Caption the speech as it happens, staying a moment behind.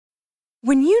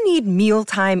When you need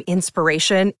mealtime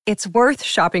inspiration, it's worth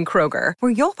shopping Kroger,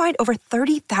 where you'll find over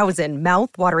 30,000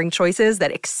 mouth-watering choices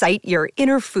that excite your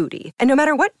inner foodie. And no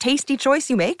matter what tasty choice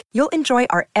you make, you'll enjoy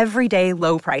our everyday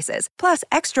low prices, plus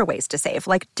extra ways to save,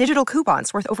 like digital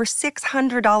coupons worth over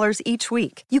 $600 each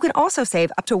week. You can also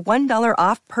save up to $1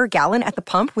 off per gallon at the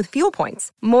pump with fuel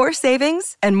points. More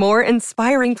savings and more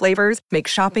inspiring flavors make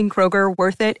shopping Kroger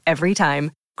worth it every time.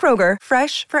 Kroger,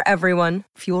 fresh for everyone.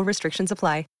 Fuel restrictions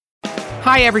apply.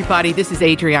 Hi, everybody. This is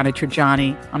Adriana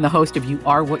Trajani. I'm the host of You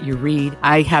Are What You Read.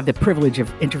 I have the privilege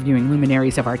of interviewing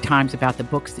luminaries of our times about the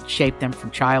books that shaped them from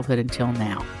childhood until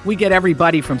now. We get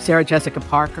everybody from Sarah Jessica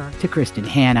Parker to Kristen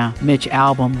Hanna, Mitch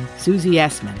Albom, Susie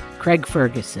Essman, Craig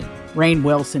Ferguson, Rainn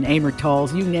Wilson, Amor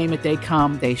Tolls, you name it, they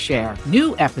come, they share.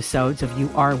 New episodes of You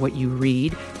Are What You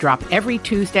Read drop every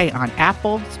Tuesday on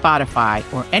Apple, Spotify,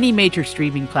 or any major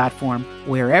streaming platform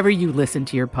wherever you listen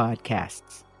to your podcasts.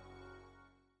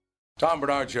 Tom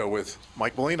Bernard Show with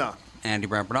Mike Molina, Andy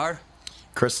Brant Bernard,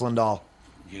 Chris Lindahl.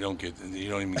 You don't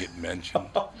even get mentioned.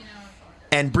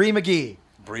 And Bree McGee.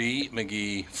 Bree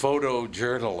McGee,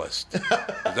 photojournalist.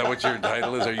 Is that what your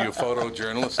title is? Are you a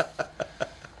photojournalist?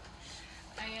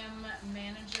 I am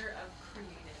manager of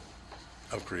creative.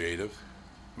 Of creative?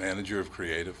 Manager of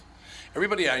creative.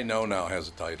 Everybody I know now has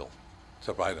a title,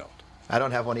 except I don't. I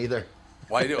don't have one either.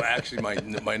 Well, I do. Actually, my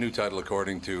new title,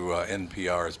 according to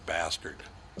NPR, is Bastard.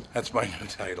 That's my new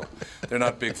title. They're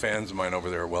not big fans of mine over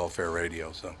there at Welfare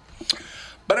Radio. So,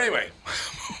 but anyway,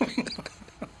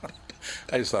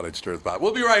 I just thought I'd stir the pot.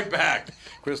 We'll be right back.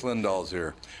 Chris Lindahl's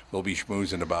here. We'll be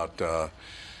schmoozing about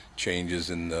changes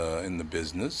in the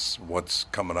business, what's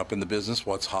coming up in the business,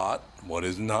 what's hot, what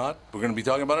isn't hot. We're going to be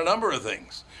talking about a number of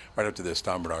things right after this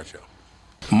Tom Bernard Show.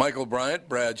 Michael Bryant,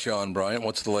 Bradshaw Bryant,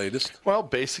 what's the latest? Well,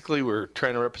 basically, we're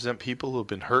trying to represent people who have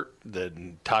been hurt,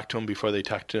 that talk to them before they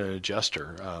talk to an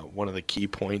adjuster. One of the key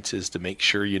points is to make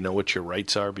sure you know what your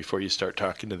rights are before you start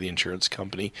talking to the insurance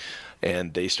company,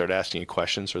 and they start asking you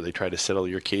questions or they try to settle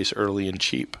your case early and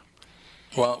cheap.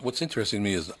 Well, what's interesting to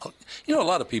me is, a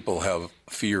lot of people have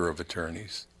fear of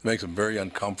attorneys. It makes them very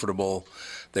uncomfortable.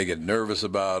 They get nervous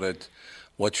about it.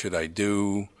 What should I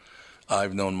do?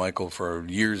 I've known Michael for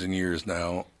years and years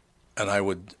now, and I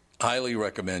would highly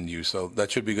recommend you. So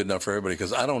that should be good enough for everybody,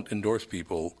 because I don't endorse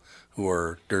people who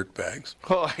are dirtbags.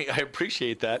 Well, I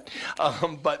appreciate that.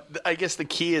 But I guess the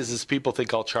key is people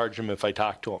think I'll charge them if I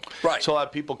talk to them. Right. So a lot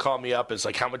of people call me up. It's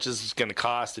like, how much is this going to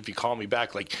cost if you call me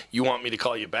back? Like, you want me to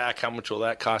call you back? How much will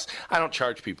that cost? I don't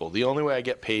charge people. The only way I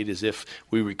get paid is if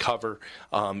we recover,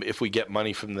 if we get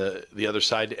money from the other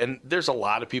side. And there's a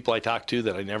lot of people I talk to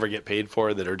that I never get paid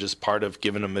for that are just part of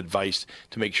giving them advice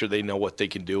to make sure they know what they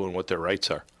can do and what their rights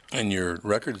are. And your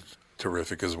record's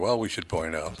terrific as well, we should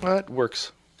point out. It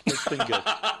works. It's been good.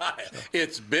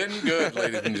 It's been good,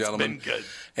 ladies and gentlemen. It's been good.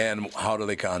 And how do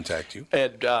they contact you?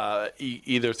 And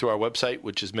either through our website,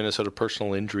 which is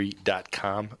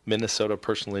minnesotapersonalinjury.com,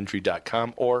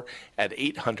 minnesotapersonalinjury.com, or at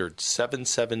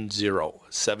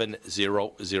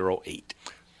 800-770-7008.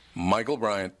 Michael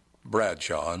Bryant,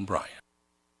 Bradshaw and Bryant.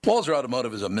 Walser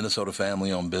Automotive is a Minnesota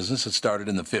family-owned business. It started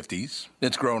in the 50s.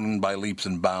 It's grown by leaps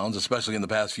and bounds, especially in the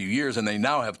past few years, and they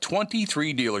now have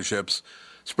 23 dealerships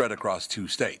spread across 2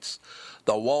 states.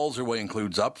 The Walser way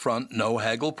includes upfront, no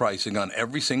haggle pricing on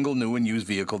every single new and used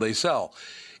vehicle they sell.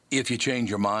 If you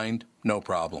change your mind, no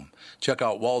problem. Check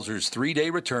out Walser's 3-day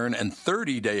return and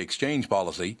 30-day exchange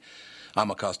policy.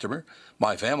 I'm a customer.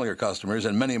 My family are customers,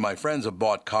 and many of my friends have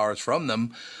bought cars from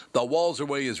them. The Walser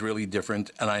way is really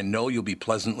different, and I know you'll be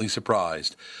pleasantly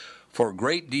surprised. For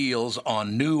great deals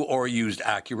on new or used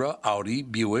Acura, Audi,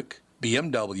 Buick,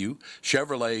 BMW,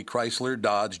 Chevrolet, Chrysler,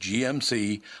 Dodge,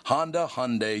 GMC, Honda,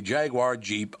 Hyundai, Jaguar,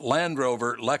 Jeep, Land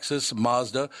Rover, Lexus,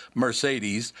 Mazda,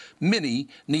 Mercedes, Mini,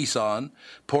 Nissan,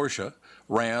 Porsche,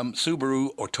 Ram,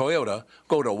 Subaru, or Toyota,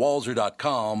 go to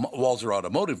Walser.com, Walser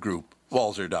Automotive Group,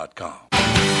 Walser.com.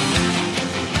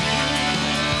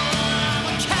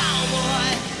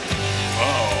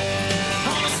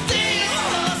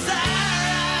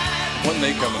 When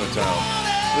they coming to town?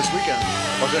 This weekend.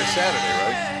 Oh, that's Saturday,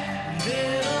 right?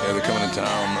 Yeah, they're coming to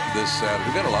town this Saturday.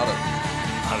 We've got a lot of,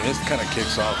 this kind of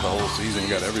kicks off the whole season. We've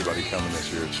got everybody coming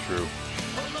this year, it's true.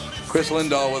 Chris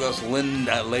Lindahl with us,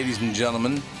 ladies and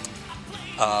gentlemen.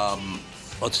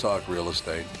 Let's talk real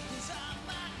estate.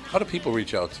 How do people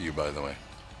reach out to you, by the way?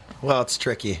 Well, it's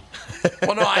tricky.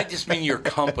 Well, no, I just mean your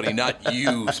company, not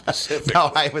you specifically.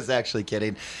 No, I was actually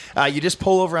kidding. You just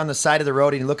pull over on the side of the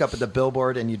road and you look up at the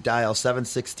billboard and you dial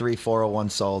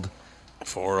 763-401-SOLD.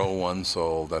 401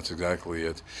 sold. That's exactly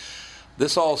it.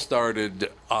 This all started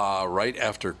right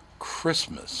after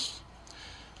Christmas.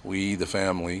 We, the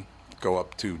family, go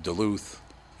up to Duluth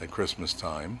at Christmas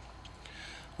time.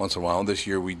 Once in a while. This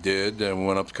year we did, and we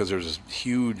went up because there's this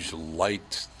huge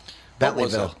light.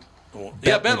 Bentleyville.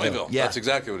 Yeah, Bentleyville. Yeah. That's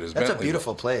exactly what it is. That's a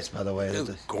beautiful place, by the way. It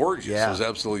was gorgeous. Yeah. It was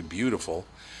absolutely beautiful.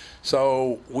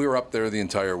 So we were up there the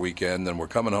entire weekend, and we're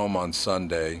coming home on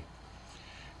Sunday.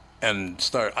 And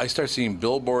I start seeing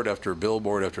billboard after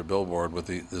billboard after billboard with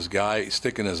this guy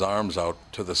sticking his arms out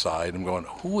to the side. I'm going,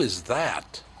 who is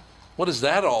that? What is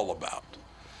that all about?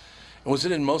 And was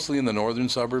it mostly in the northern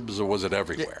suburbs, or was it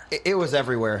everywhere? It was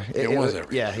everywhere. It was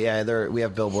everywhere. Yeah. We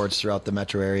have billboards throughout the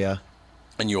metro area.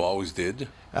 And you always did?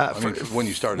 When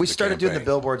you started We started doing the campaign.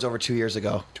 billboards over 2 years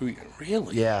ago.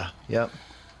 Really? Yeah, yep.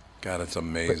 God, it's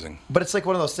amazing. But it's like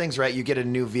one of those things, right? You get a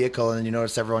new vehicle, and then you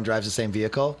notice everyone drives the same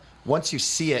vehicle. Once you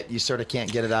see it, you sort of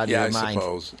can't get it out of your mind.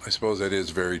 I suppose that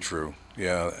is very true.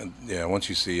 Yeah, once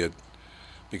you see it.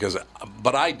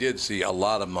 But I did see a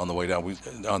lot of them on the way down.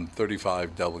 On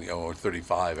 35W, or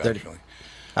 35, actually.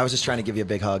 I was just trying to give you a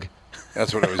big hug.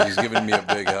 That's what it was. He's giving me a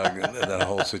big hug, that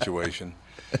whole situation.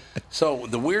 So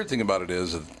the weird thing about it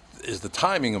is the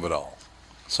timing of it all.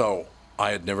 So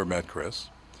I had never met Chris,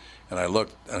 and I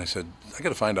looked and I said, I got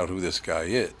to find out who this guy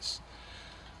is.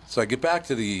 So I get back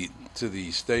to the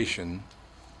station.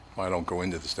 Well, I don't go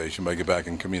into the station, but I get back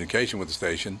in communication with the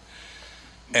station,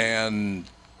 and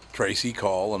Tracy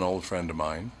Call, an old friend of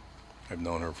mine, I've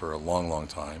known her for a long, long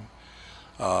time,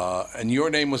 and your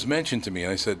name was mentioned to me,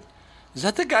 and I said, is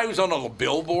that the guy who's on all the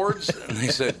billboards? And they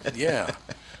said, yeah.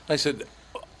 I said,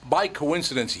 by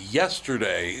coincidence,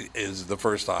 yesterday is the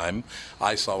first time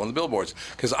I saw one of the billboards.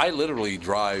 Because I literally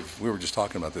drive, we were just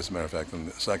talking about this, as a matter of fact, in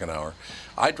the second hour.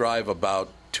 I drive about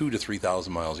 2,000 to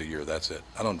 3,000 miles a year. That's it.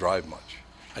 I don't drive much.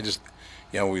 I just,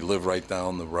 we live right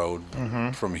down the road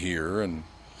from here and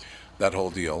that whole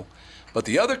deal. But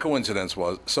the other coincidence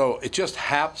was, so it just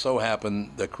so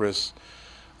happened that Chris,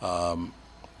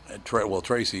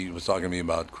 Tracy was talking to me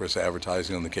about Chris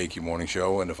advertising on the KQ Morning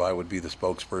Show, and if I would be the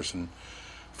spokesperson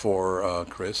for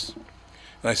Chris.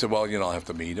 And I said, well, I'll have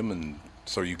to meet him. And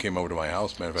so you came over to my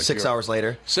house. Matter of fact, 6 hours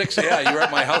later. You were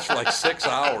at my house for like 6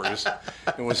 hours.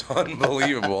 It was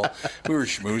unbelievable. We were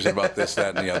schmoozing about this,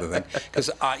 that, and the other thing. Because,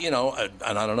 and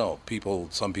I don't know,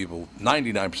 some people,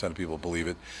 99% of people believe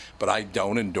it, but I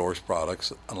don't endorse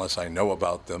products unless I know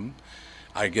about them.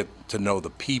 I get to know the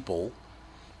people.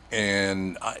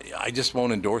 And I just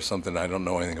won't endorse something I don't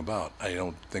know anything about. I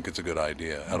don't think it's a good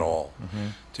idea at all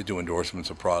to do endorsements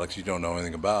of products you don't know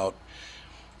anything about.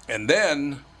 And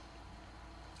then,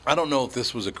 I don't know if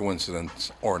this was a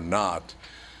coincidence or not,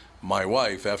 my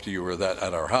wife, after you were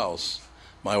at our house,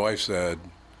 my wife said,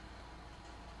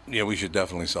 yeah, we should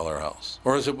definitely sell our house.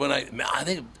 Or is it when I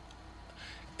think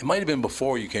it might have been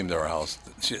before you came to our house.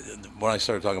 When I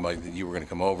started talking about you were going to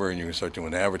come over and you were going to start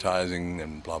doing advertising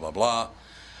and blah, blah, blah.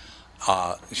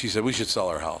 She said, we should sell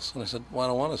our house. And I said, well, I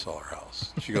don't want to sell our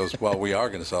house. She goes, well, we are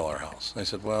going to sell our house. And I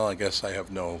said, well, I guess I have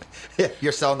no...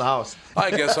 You're selling the house. I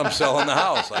guess I'm selling the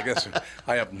house. I guess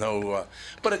I have no...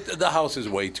 But the house is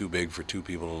way too big for two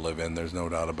people to live in. There's no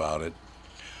doubt about it.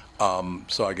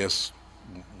 So I guess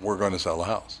we're going to sell the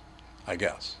house. I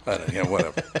guess.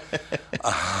 Whatever.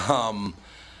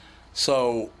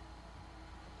 So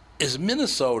is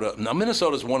Minnesota... Now,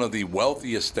 Minnesota is one of the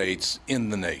wealthiest states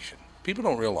in the nation. People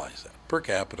don't realize that per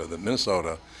capita that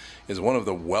Minnesota is one of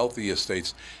the wealthiest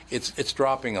states. It's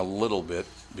dropping a little bit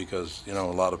because a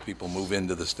lot of people move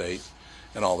into the state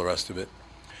and all the rest of it.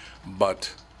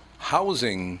 But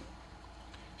housing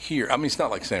here, it's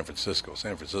not like San Francisco.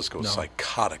 San Francisco is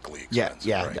psychotically expensive.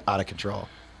 Yeah, right? Out of control.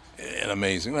 And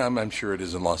amazing. I'm sure it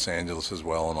is in Los Angeles as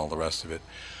well and all the rest of it.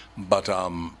 But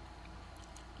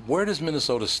where does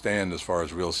Minnesota stand as far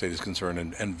as real estate is concerned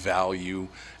and value,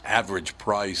 average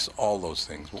price, all those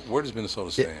things? Where does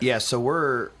Minnesota stand? Yeah, so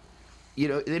we're,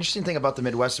 the interesting thing about the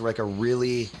Midwest is we're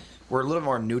a little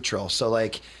more neutral. So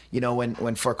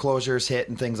when foreclosures hit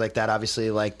and things like that, obviously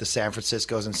like the San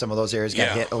Franciscos and some of those areas got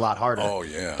hit a lot harder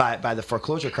by the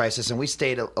foreclosure crisis. And we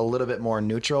stayed a little bit more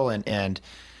neutral and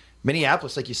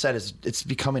Minneapolis, like you said, it's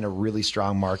becoming a really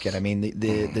strong market.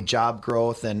 The job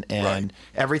growth and right.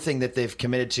 everything that they've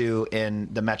committed to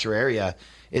in the metro area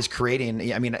is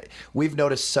creating. We've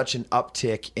noticed such an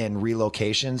uptick in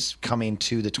relocations coming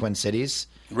to the Twin Cities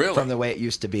from the way it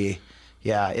used to be.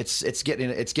 Yeah, it's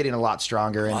getting a lot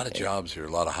stronger. A lot of jobs here,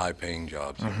 a lot of high-paying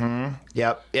jobs. Mm-hmm.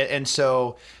 Yep, and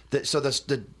so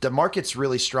the market's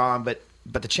really strong, but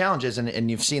the challenge is, and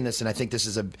you've seen this, and I think this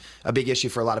is a big issue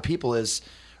for a lot of people is.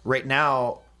 Right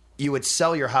now, you would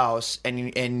sell your house,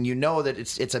 and that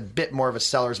it's a bit more of a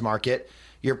seller's market.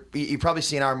 You probably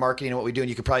see in our marketing and what we do, and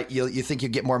you think you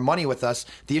get more money with us.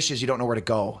 The issue is you don't know where to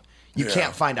go. You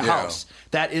can't find a house.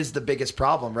 That is the biggest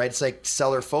problem, right? It's like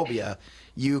seller phobia.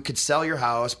 You could sell your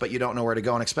house, but you don't know where to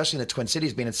go. And especially in the Twin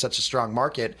Cities, being in such a strong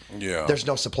market, there's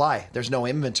no supply. There's no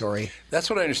inventory. That's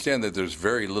what I understand, that there's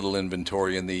very little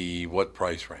inventory in the what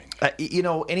price range?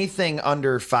 Anything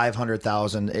under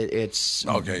 500,000, it's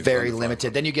very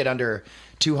limited. Then you get under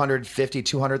 250,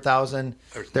 200,000.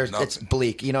 It's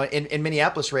bleak. In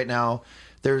Minneapolis right now,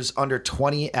 there's under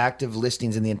 20 active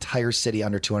listings in the entire city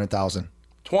under 200,000.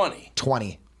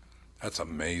 20. That's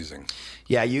amazing.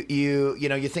 Yeah,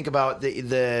 you think about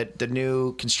the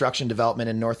new construction development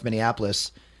in North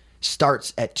Minneapolis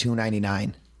starts at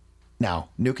 $299 now.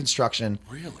 New construction,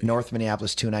 really? North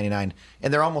Minneapolis $299,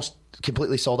 and they're almost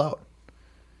completely sold out.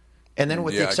 And then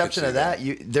with the exception of that,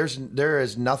 there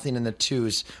is nothing in the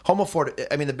twos.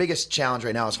 The biggest challenge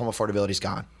right now is home affordability is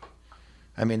gone.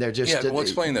 I mean, they're just... Yeah, well,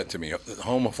 explain that to me.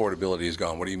 Home affordability is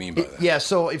gone. What do you mean by that? Yeah,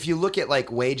 so if you look at, like,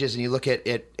 wages and you look at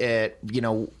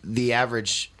the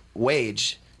average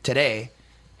wage today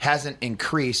hasn't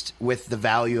increased with the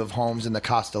value of homes and the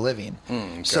cost of living.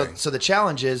 Okay. So the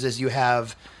challenge is you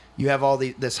have all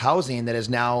this housing that is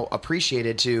now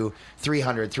appreciated to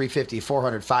 300, 350,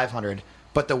 400, 500,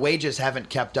 but the wages haven't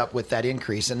kept up with that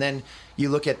increase. And then you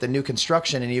look at the new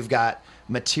construction and you've got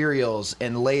materials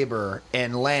and labor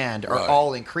and land are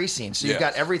all increasing. So you've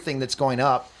got everything that's going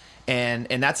up, and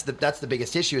that's the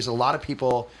biggest issue is a lot of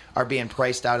people are being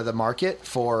priced out of the market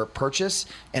for purchase,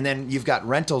 and then you've got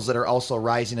rentals that are also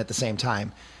rising at the same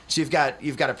time. So you've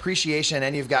got appreciation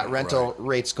and you've got rental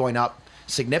rates going up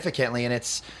significantly,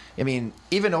 and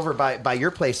even over by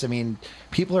your place,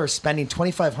 people are spending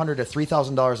 $2,500 to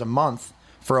 $3,000 a month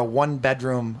for a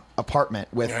 1-bedroom apartment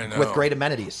with great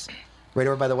amenities. Right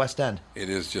over by the West End. It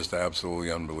is just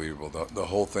absolutely unbelievable. The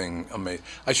whole thing, amazing.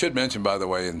 I should mention, by the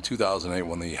way, in 2008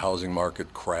 when the housing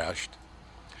market crashed,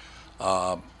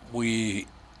 we've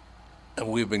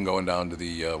been going down to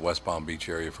the West Palm Beach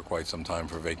area for quite some time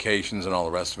for vacations and all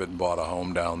the rest of it, and bought a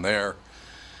home down there.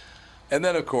 And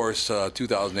then, of course,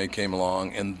 2008 came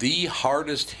along, and the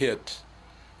hardest hit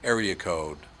area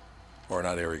code, or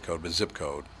not area code, but zip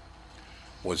code,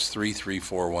 was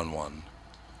 33411.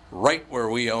 Right where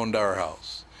we owned our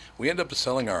house. We ended up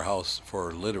selling our house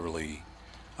for literally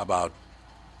about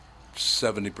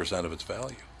 70% of its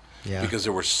value. Yeah. Because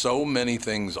there were so many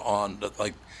things on,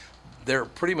 like, they're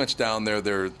pretty much down there.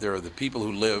 There are the people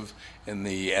who live in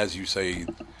the, as you say,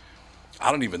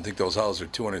 I don't even think those houses are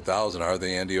 $200,000, are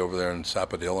they, Andy, over there in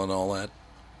Sapadilla and all that?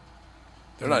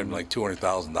 They're not even like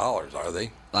 $200,000, are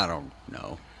they? I don't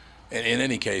know. In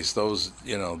any case, those,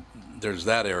 there's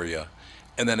that area.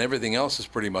 And then everything else is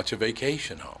pretty much a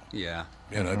vacation home. Yeah.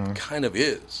 It kind of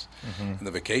is. Mm-hmm. In the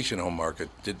vacation home market,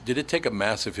 did it take a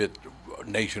massive hit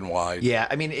nationwide? Yeah,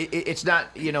 it's not,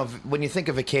 when you think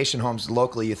of vacation homes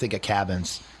locally, you think of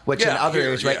cabins, which in other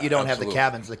areas, right, you don't have the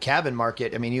cabins. The cabin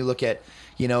market, you look at,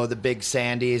 the Big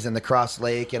Sandies and the Cross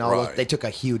Lake and all those, they took a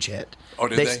huge hit. Oh,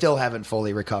 did they? They still haven't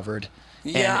fully recovered.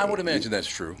 Yeah, I would imagine that's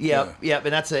true. Yeah,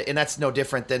 and that's no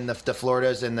different than the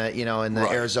Floridas and the and the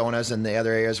Arizonas and the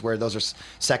other areas where those are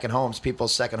second homes.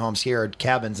 People's second homes here are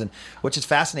cabins, and which is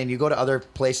fascinating. You go to other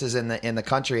places in the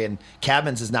country, and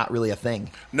cabins is not really a thing.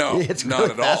 No, it's not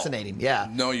really at fascinating. all. Yeah,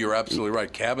 no, you're absolutely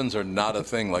right. Cabins are not a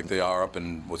thing like they are up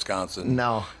in Wisconsin.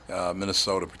 No,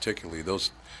 Minnesota particularly. Those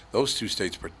two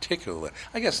states particularly.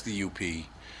 I guess the UP.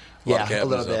 A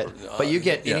little bit. But you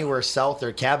get anywhere south,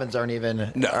 their cabins aren't even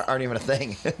a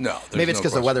thing. No, maybe it's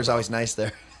because the weather's always nice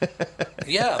there.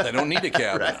 Yeah, they don't need a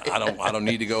cabin. Right. I don't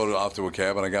need to go off to a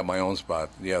cabin. I got my own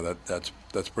spot. Yeah,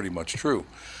 that's pretty much true.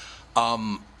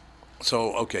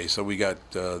 So we got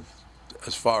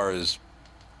as far as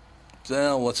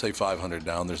let's say 500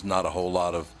 down. There's not a whole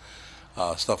lot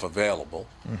of stuff available.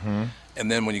 Mm-hmm. And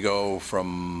then when you go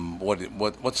from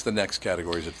what's the next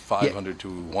category? Is it 500 to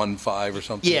 1.5 or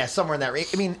something? Yeah, somewhere in that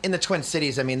range. In the Twin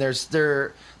Cities,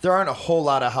 there aren't a whole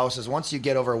lot of houses. Once you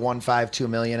get over 1.5, 2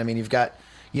 million, you've got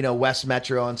West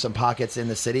Metro and some pockets in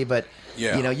the city, but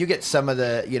you get some of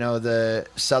the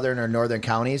southern or northern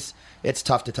counties. It's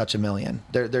tough to touch $1 million.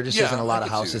 There just isn't a lot of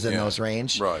houses in those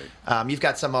range. Right. You've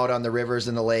got some out on the rivers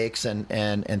and the lakes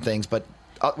and things, but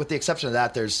with the exception of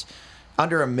that, there's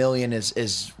under $1 million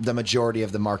is the majority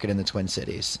of the market in the Twin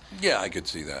Cities. Yeah, I could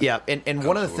see that. Yeah, and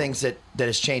one of the things that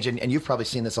has changed, and you've probably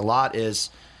seen this a lot, is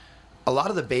a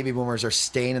lot of the baby boomers are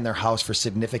staying in their house for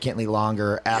significantly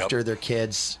longer after their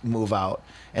kids move out.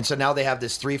 And so now they have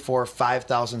this 3,000, 4,000,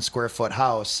 5,000 square foot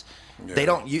house.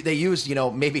 Yeah. They use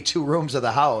maybe 2 rooms of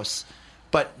the house,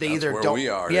 but they That's either where don't. We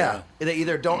are, they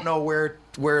either don't know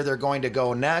where they're going to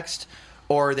go next,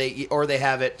 or they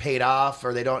have it paid off,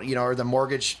 or they don't, or the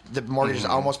mortgage is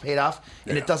almost paid off,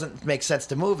 and it doesn't make sense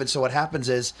to move. And so what happens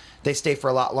is they stay for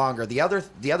a lot longer. The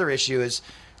other issue is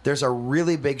there's a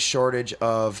really big shortage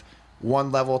of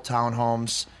one-level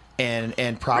townhomes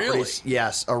and properties. Really?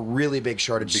 Yes, a really big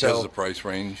shortage because of the price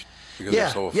range. Because they're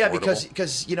so affordable. Yeah,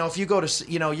 because if you go to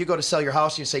you go to sell your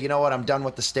house and you say, you know what, I'm done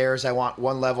with the stairs, I want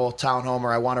one-level townhome,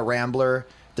 or I want a rambler.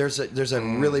 There's a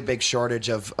really big shortage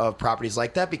of properties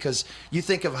like that, because you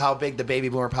think of how big the baby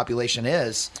boomer population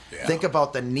is. Yeah. Think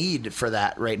about the need for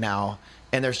that right now,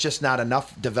 and there's just not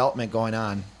enough development going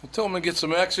on. Well, tell them to get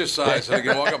some exercise so they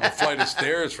can walk up a flight of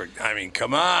stairs.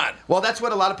 Come on. Well, that's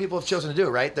what a lot of people have chosen to do,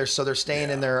 right? They're staying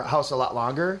in their house a lot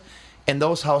longer, and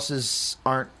those houses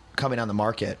aren't coming on the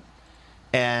market,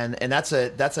 and that's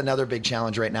another big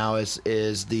challenge right now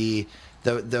is the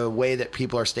way that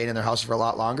people are staying in their houses for a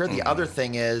lot longer. The other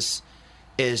thing is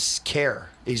care.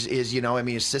 Is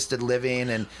assisted living,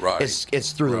 and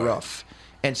it's through the roof.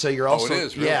 And so you're also it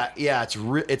is,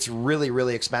 really? It's really,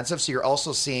 really expensive. So you're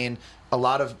also seeing a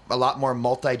lot more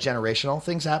multi-generational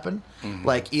things happen,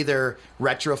 like either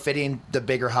retrofitting the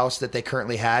bigger house that they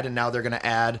currently had, and now they're going to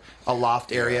add a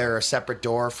loft area or a separate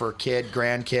door for kid,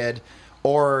 grandkid,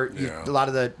 or a lot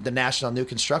of the national new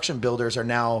construction builders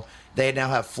now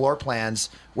have floor plans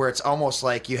where it's almost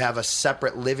like you have a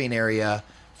separate living area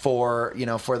for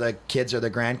the kids or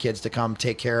the grandkids to come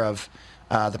take care of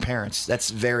the parents.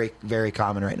 That's very, very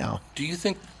common right now. Do you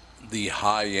think the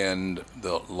high-end,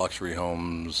 the luxury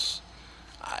homes,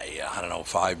 I don't know,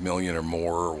 $5 million or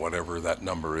more, or whatever that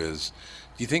number is,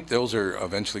 do you think those are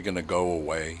eventually going to go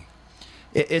away?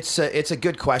 It's a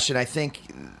good question. I think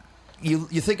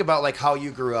you think about like how you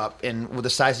grew up and with the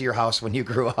size of your house when you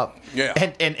grew up. Yeah.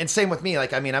 And same with me.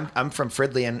 Like, I mean, I'm from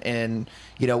Fridley, and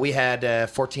we had a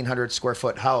 1,400 square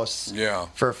foot house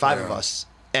for five of us.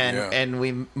 And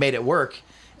we made it work.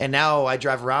 And now I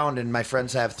drive around, and my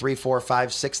friends have 3,000, 4,000,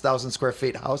 5,000, 6,000 square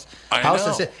feet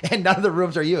houses, and none of the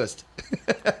rooms are used.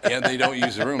 And they don't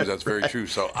use the rooms. That's very true.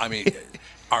 So, I mean,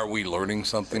 are we learning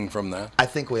something from that? I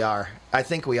think we are.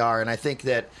 And I think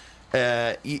that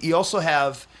you also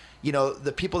have,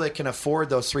 the people that can afford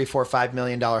those $3, $4, $5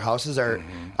 million houses are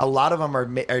a lot of them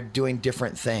are doing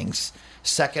different things.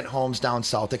 Second homes down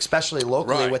south, especially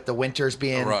locally, with the winters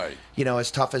being, as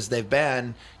tough as they've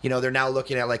been. They're now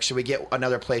looking at, like, should we get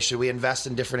another place? Should we invest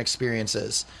in different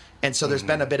experiences? And so there's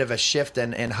been a bit of a shift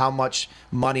in how much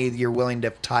money you're willing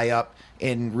to tie up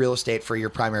in real estate for your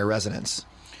primary residence.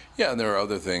 Yeah, and there are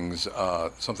other things.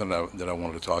 Something that I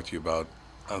wanted to talk to you about,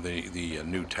 the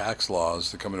new tax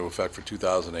laws that come into effect for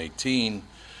 2018.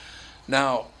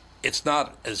 Now, it's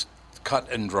not as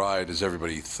cut and dried as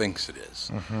everybody thinks it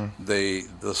is.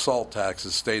 The SALT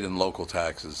taxes, state and local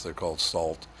taxes, they're called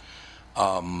SALT.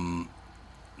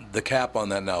 The cap on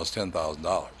that now is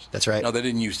 $10,000. That's right. Now, there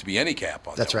didn't used to be any cap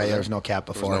on that. That's right. There was no cap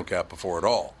before. There was no cap before at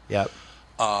all. Yep.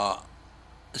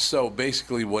 So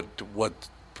basically what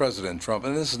President Trump,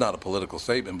 and this is not a political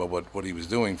statement, but what he was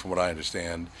doing, from what I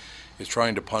understand, is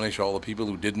trying to punish all the people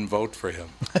who didn't vote for him.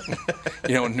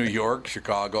 In New York,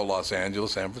 Chicago, Los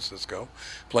Angeles, San Francisco,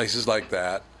 places like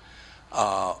that.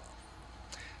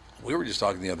 We were just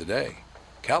talking the other day.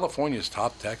 California's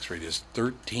top tax rate is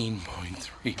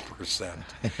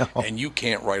 13.3%. And you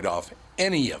can't write off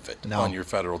any of it on your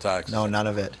federal taxes. No, none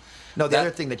of it. No, the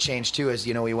other thing that changed, too, is,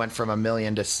 we went from $1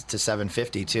 million to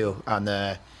 $750, too, on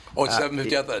the... Oh, it's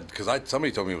 $750. I thought, because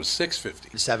somebody told me it was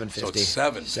 $650. $750. So it's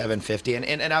 $750,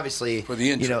 and obviously for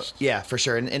the interest. Yeah, for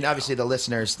sure, and obviously the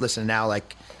listeners listen now,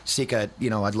 like, seek a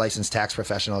licensed tax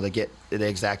professional to get the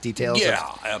exact details. Yeah,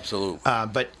 absolutely.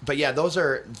 But yeah, those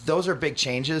are big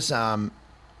changes that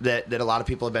a lot of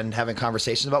people have been having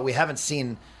conversations about. We haven't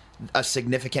seen a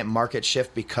significant market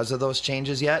shift because of those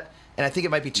changes yet, and I think it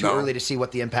might be too early to see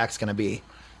what the impact's going to be.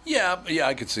 Yeah,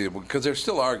 I could see it, because there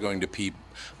still are going to be.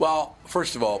 Well,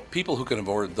 first of all, people who can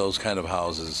afford those kind of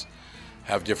houses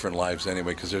have different lives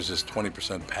anyway, because there's this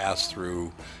 20%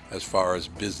 pass-through as far as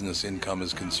business income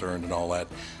is concerned and all that.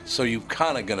 So you're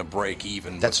kind of going to break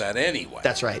even with that anyway.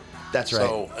 That's right.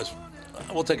 So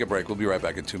we'll take a break. We'll be right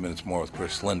back in 2 minutes more with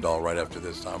Chris Lindahl right after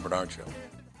this Tom Bernard Show.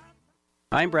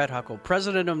 I'm Brad Huckle,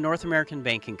 president of North American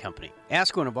Banking Company.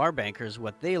 Ask one of our bankers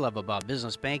what they love about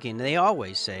business banking. They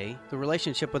always say the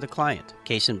relationship with the client.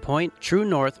 Case in point, True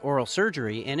North Oral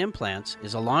Surgery and Implants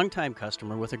is a longtime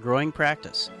customer with a growing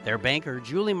practice. Their banker,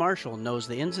 Julie Marshall, knows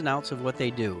the ins and outs of what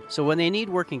they do. So when they need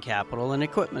working capital, an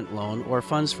equipment loan, or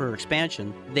funds for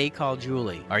expansion, they call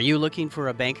Julie. Are you looking for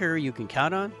a banker you can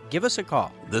count on? Give us a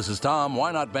call. This is Tom.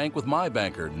 Why not bank with my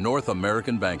banker, North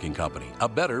American Banking Company? A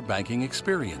better banking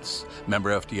experience. Member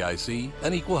FDIC,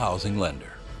 an equal housing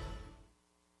lender.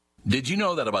 Did you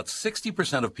know that about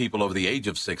 60% of people over the age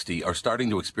of 60 are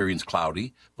starting to experience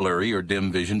cloudy, blurry, or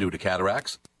dim vision due to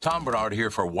cataracts? Tom Bernard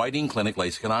here for Whiting Clinic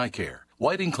LASIK and Eye Care.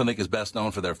 Whiting Clinic is best known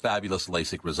for their fabulous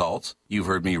LASIK results. You've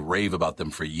heard me rave about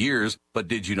them for years, but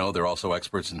did you know they're also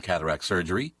experts in cataract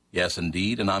surgery? Yes,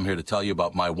 indeed, and I'm here to tell you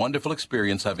about my wonderful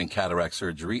experience having cataract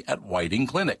surgery at Whiting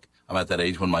Clinic. I'm at that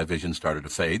age when my vision started to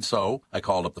fade, so I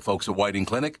called up the folks at Whiting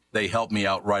Clinic. They helped me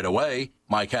out right away.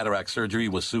 My cataract surgery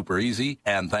was super easy,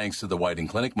 and thanks to the Whiting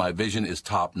Clinic, my vision is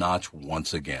top-notch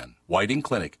once again. Whiting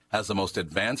Clinic has the most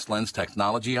advanced lens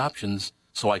technology options,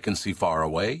 so I can see far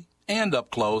away and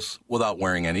up close without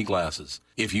wearing any glasses.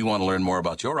 If you want to learn more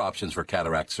about your options for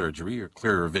cataract surgery or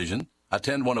clearer vision,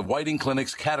 attend one of Whiting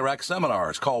Clinic's cataract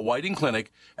seminars. Call Whiting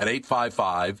Clinic at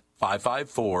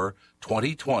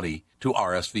 855-554-2020 to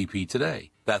RSVP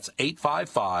today. That's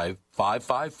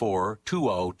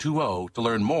 855-554-2020 to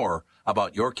learn more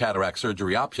about your cataract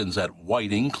surgery options at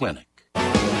Whiting Clinic.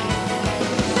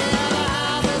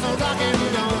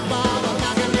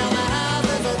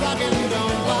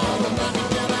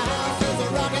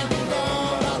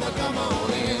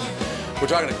 We're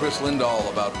talking to Chris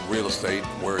Lindahl about real estate,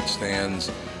 where it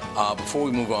stands. Before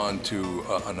we move on to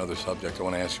another subject, I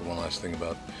want to ask you one last thing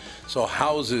about. So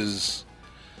houses,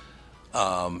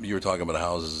 you were talking about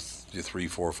houses, $3,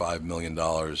 $4, $5 million.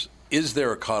 Is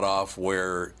there a cutoff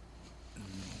where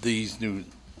these new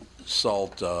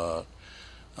SALT,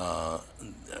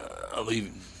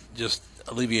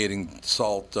 alleviating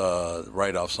SALT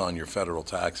write-offs on your federal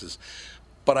taxes?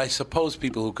 But I suppose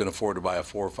people who can afford to buy a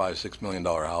 $4, $5, $6 million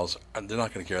house, they're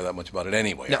not going to care that much about it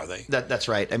anyway, no, are they? That's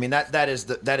right. I mean, that is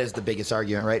the biggest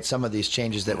argument, right? Some of these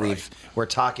changes that we're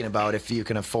talking about, if you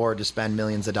can afford to spend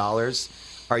millions of dollars,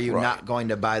 are you not going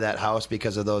to buy that house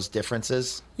because of those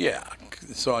differences? Yeah.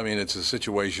 So I mean, it's a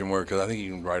situation where, because I think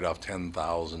you can write off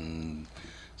 $10,000.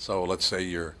 So let's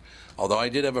say although I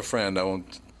did have a friend, I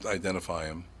won't identify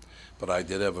him, but I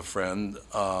did have a friend.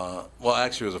 Actually,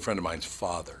 it was a friend of mine's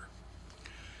father.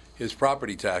 His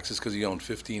property taxes, because he owned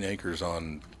 15 acres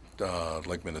on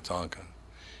Lake Minnetonka,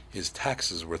 his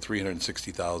taxes were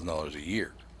 $360,000 a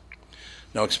year.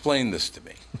 Now explain this to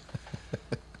me.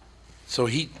 So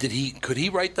could he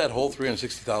write that whole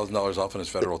 $360,000 off on his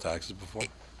federal taxes before?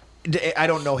 I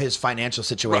don't know his financial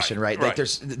situation, right? Like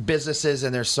there's businesses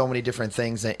and there's so many different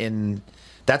things in.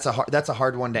 That's a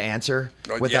hard one to answer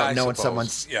without knowing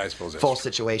someone's full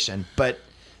situation, but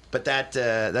that's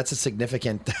a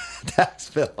significant tax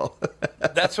bill.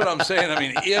 That's what I'm saying. I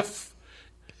mean,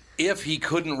 if he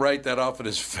couldn't write that off at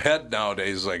his Fed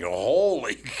nowadays, like,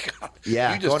 holy God.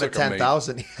 Yeah, you just going to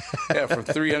 10,000. Yeah, from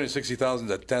 $360,000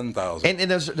 to $10,000. And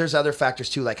there's other factors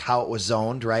too, like how it was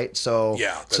zoned, right? So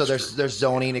there's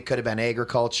zoning. It could have been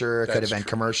agriculture. It could have been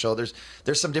commercial. There's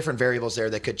some different variables there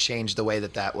that could change the way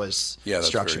that was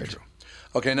structured. Very true.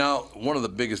 Okay, now one of the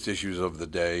biggest issues of the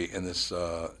day in this.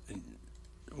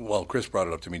 Chris brought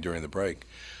it up to me during the break.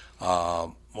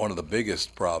 One of the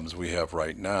biggest problems we have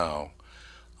right now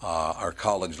are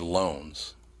college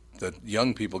loans. That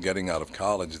young people getting out of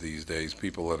college these days,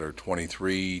 people that are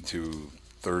 23 to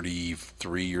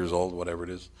 33 years old, whatever it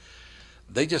is,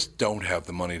 they just don't have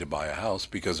the money to buy a house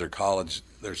because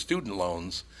their student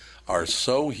loans are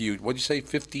so huge. What'd you say,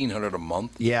 $1,500 a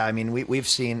month? Yeah, I mean we've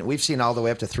seen all the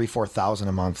way up to $3,000-$4,000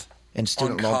 a month. In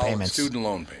student loan payments. Student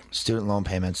loan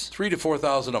payments. $3,000 to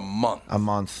 $4,000 a month. A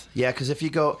month. Yeah, because if you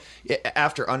go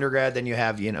after undergrad, then you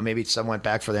have maybe some went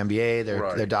back for the MBA,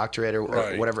 their doctorate, or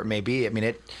whatever it may be. I mean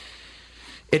it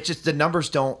just the numbers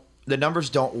don't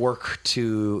work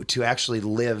to actually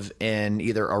live in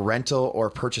either a rental or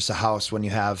purchase a house when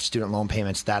you have student loan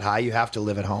payments that high. You have to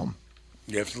live at home.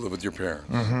 You have to live with your parents.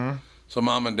 Mm-hmm. So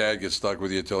mom and dad get stuck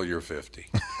with you until you're 50,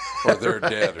 or they're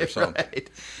dead or something. Right.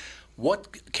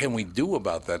 What can we do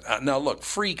about that? Now, look,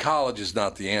 free college is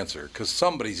not the answer because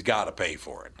somebody's got to pay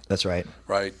for it. That's right.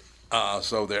 Right.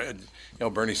 So there,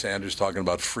 Bernie Sanders talking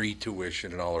about free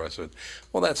tuition and all the rest of it.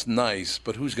 Well, that's nice,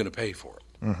 but who's going to pay for it?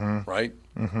 Mm-hmm. Right.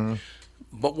 Mm-hmm.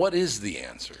 But what is the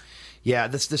answer? Yeah,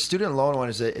 the student loan one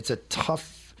it's a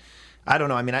tough. I don't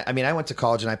know. I mean, I went to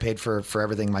college and I paid for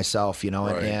everything myself,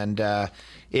 and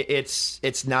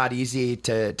it's not easy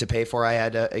to pay for. I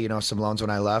had some loans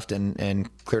when I left and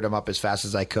cleared them up as fast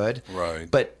as I could. Right.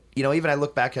 But even I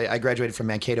look back. I graduated from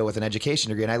Mankato with an education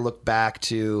degree, and I look back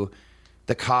to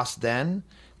the cost then.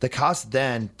 The cost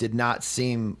then did not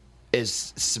seem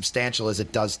as substantial as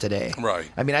it does today. Right.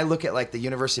 I mean, I look at like the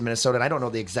University of Minnesota, and I don't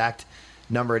know the exact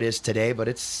number it is today, but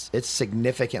it's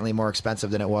significantly more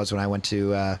expensive than it was when I went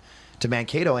to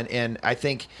Mankato. And I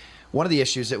think one of the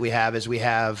issues that we have is we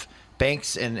have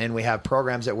banks and we have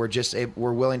programs that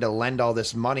we're willing to lend all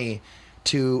this money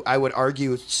to, I would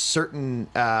argue, certain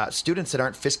students that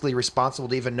aren't fiscally responsible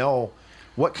to even know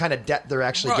what kind of debt they're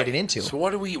actually getting into. So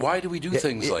why do we do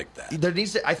things like that?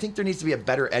 I think there needs to be a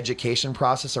better education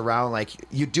process around, like,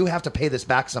 you do have to pay this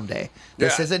back someday.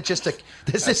 This isn't just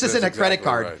this isn't a credit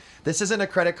card. Right. This isn't a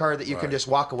credit card that you can just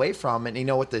walk away from. And you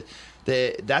know what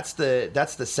that's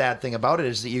the sad thing about it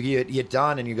is that you get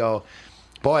done and you go,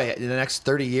 boy, in the next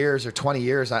 30 years or 20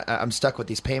 years, I'm stuck with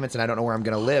these payments and I don't know where I'm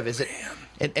going to live. Is it?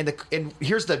 And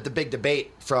here's the big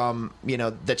debate from,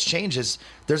 that's changed is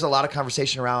there's a lot of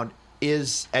conversation around,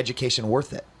 is education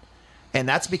worth it? And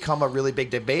that's become a really big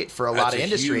debate for a lot of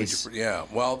industries.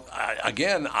 Well,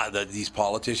 these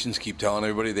politicians keep telling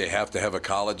everybody they have to have a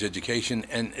college education,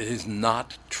 and it is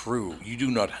not true. You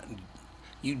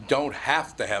don't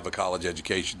have to have a college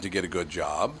education to get a good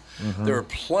job. Mm-hmm. There are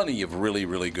plenty of really,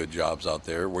 really good jobs out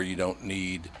there where you don't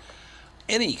need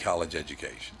any college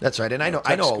education. That's right. And I know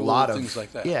a lot of things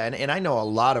like that. Yeah, and I know a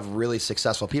lot of really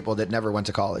successful people that never went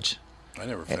to college. I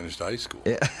never finished high school.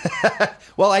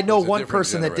 Well, I know one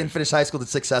person that didn't finish high school that's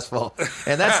successful,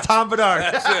 and that's Tom Bernard.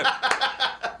 That's it.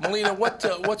 Melina,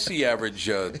 what's the average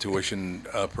tuition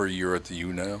per year at the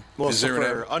U now? Well,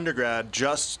 for undergrad,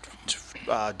 just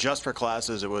for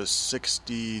classes, it was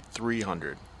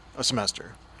 $6,300 a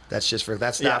semester.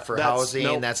 That's not for housing.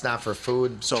 Nope. That's not for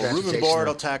food. So room and board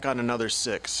will tack on another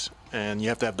 $6,000, and you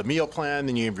have to have the meal plan.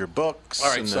 Then you have your books. All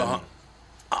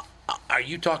right. Are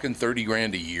you talking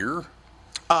 $30,000 a year?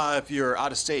 If you're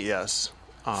out of state, yes.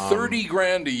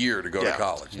 $30,000 a year to go to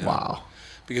college. Yeah. Wow.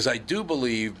 Because I do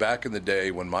believe back in the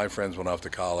day when my friends went off to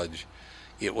college,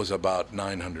 it was about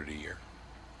 $900 a year.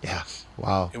 Yeah.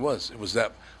 Wow. It was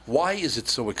that. Why is it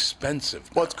so expensive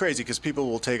now? Well, it's crazy because people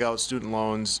will take out student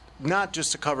loans not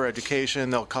just to cover education.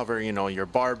 They'll cover, your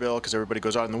bar bill because everybody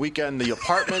goes out on the weekend, the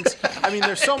apartments. I mean,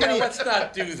 there's so many. Let's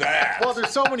not do that. Well, there's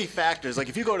so many factors. Like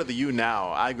if you go to the U now,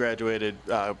 I graduated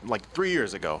like 3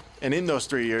 years ago, and in those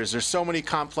 3 years, there's so many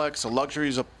complex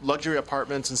luxury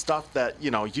apartments and stuff that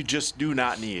you just do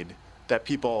not need that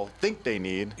people think they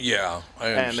need. Yeah,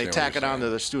 I understand. And they tack it onto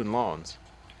their student loans.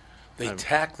 They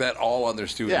tack that all on their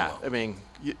student loan. Yeah, I mean,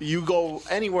 you go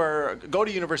anywhere, go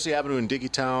to University Avenue in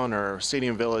Dickeytown or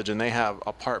Stadium Village, and they have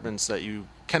apartments that you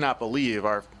cannot believe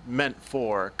are meant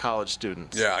for college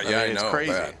students. Yeah, I know. It's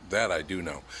crazy. That I do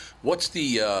know. What's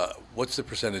the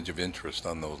percentage of interest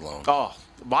on those loans? Oh,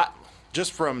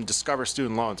 just from Discover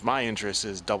Student Loans, my interest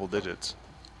is double digits.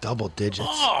 Double digits?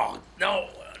 Oh, no.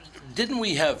 Didn't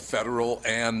we have federal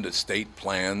and state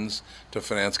plans to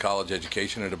finance college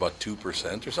education at about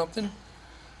 2% or something?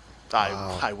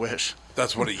 I wish.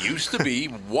 That's what it used to be.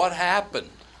 What happened?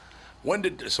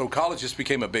 So college just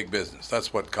became a big business.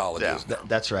 That's what college is now.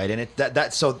 That's right. And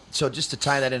so just to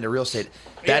tie that into real estate,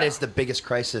 that is the biggest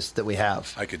crisis that we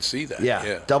have. I could see that.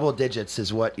 Yeah. Double digits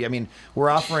is what we're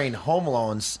offering home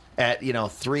loans at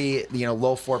 3,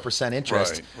 low 4%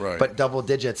 interest, right. But double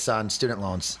digits on student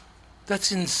loans.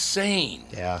 That's insane.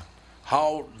 Yeah.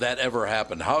 How that ever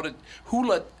happened?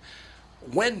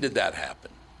 When did that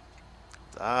happen?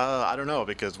 I don't know,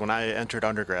 because when I entered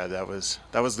undergrad, that was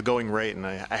the going rate, and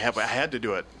I had to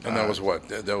do it. And that was what?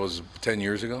 That was 10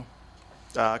 years ago?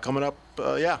 Coming up,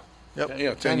 yeah. Yep.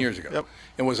 Yeah, 10 years ago. Yep.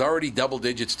 And was already double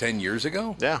digits 10 years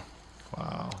ago? Yeah.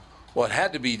 Wow. Well, it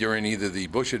had to be during either the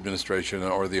Bush administration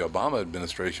or the Obama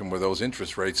administration where those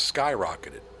interest rates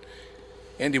skyrocketed.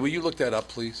 Andy, will you look that up,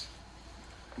 please?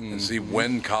 And see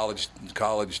when college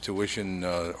tuition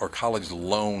or college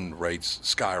loan rates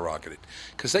skyrocketed.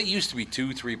 Because they used to be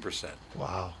 2-3%.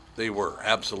 Wow. They were.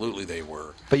 Absolutely they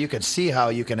were. But you can see how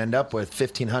you can end up with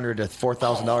 $1,500 to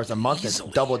 $4,000 a month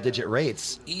at double-digit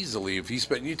rates. Easily. If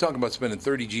you're talking about spending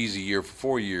 30 G's a year for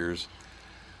 4 years.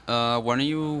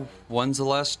 When's the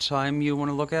last time you want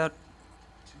to look at?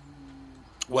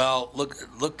 Well,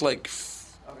 looked like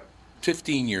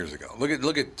 15 years ago.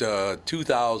 Look at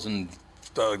 2000.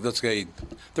 Let's say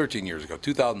 13 years ago,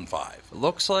 2005.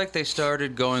 Looks like they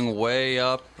started going way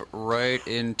up right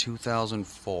in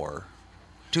 2004.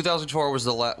 2004 was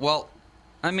the last. Well,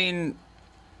 they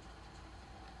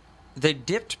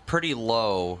dipped pretty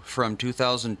low from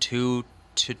 2002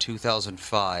 to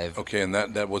 2005. Okay, and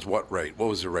that was what rate? What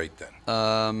was the rate then?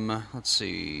 Let's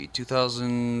see.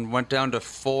 2000 went down to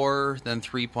 4, then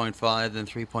 3.5, then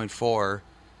 3.4,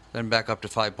 then back up to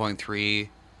 5.3.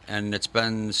 And it's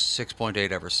been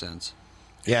 6.8 ever since.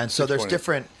 Yeah, and so there's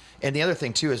different. And the other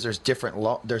thing too is there's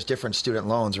different student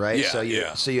loans, right?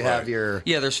 Yeah, So you have your.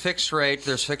 Yeah, there's fixed rate.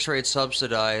 There's fixed rate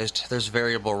subsidized. There's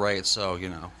variable rate. So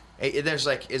There's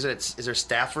is there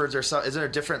Staffords or something?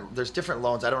 There's different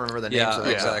loans. I don't remember the names of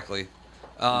them. Yeah, exactly.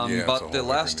 But the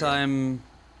last time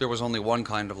there was only one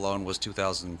kind of loan was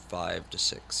 2005 to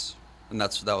 6. and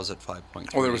that was at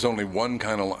 5.3. Well, there was only one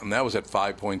kind of, and that was at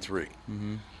 5.3.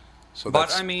 Mm-hmm. So But,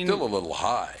 that's I mean, still a little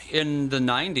high. In the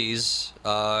 90s,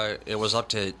 it was up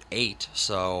to 8,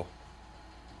 so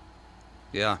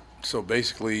yeah. So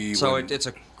basically... So it's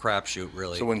a crapshoot,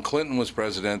 really. So when Clinton was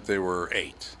president, they were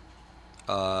 8.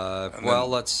 Well,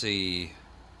 let's see.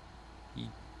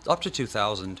 Up to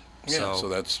 2000. Yeah, so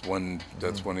that's when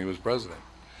he was president.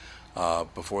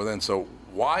 Before then, so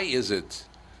why is it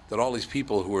that all these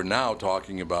people who are now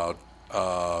talking about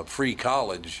free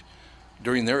college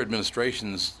during their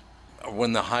administrations are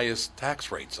when the highest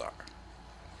tax rates are?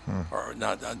 Or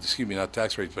not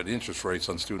tax rates, but interest rates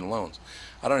on student loans.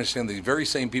 I don't understand. The very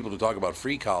same people who talk about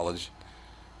free college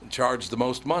charge the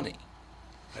most money.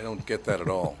 I don't get that at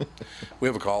all. We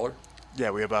have a caller? Yeah,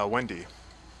 we have Wendy.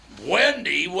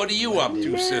 Wendy, what are you up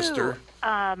to, sister?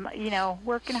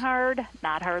 Working hard,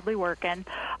 not hardly working.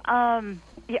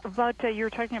 You were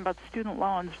talking about student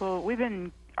loans. Well,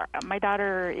 our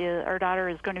daughter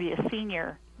is going to be a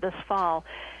senior this fall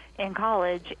in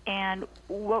college, and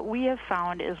what we have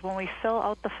found is when we fill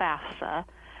out the FAFSA,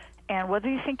 and whether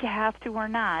you think you have to or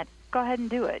not, go ahead and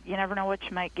do it. You never know what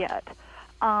you might get.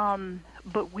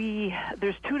 But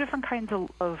there's 2 different kinds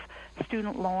of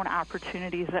student loan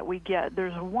opportunities that we get.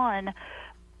 There's one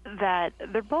that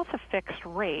they're both a fixed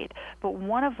rate, but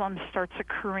one of them starts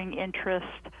accruing interest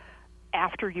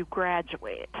after you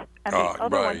graduate, and the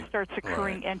other one starts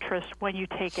accruing interest when you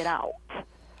take it out.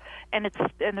 And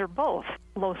they're both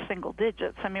low single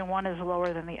digits. I mean, one is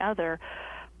lower than the other,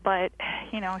 but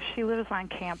she lives on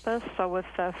campus, so with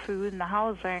the food and the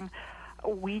housing,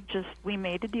 we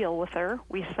made a deal with her.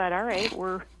 We said, all right,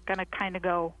 we're going to kind of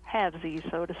go halvesies,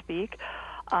 so to speak.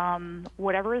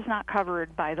 Whatever is not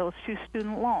covered by those 2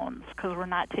 student loans, because we're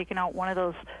not taking out one of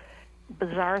those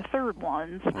bizarre third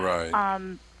ones.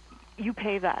 Right. You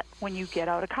pay that when you get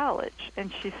out of college.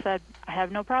 And she said, I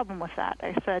have no problem with that.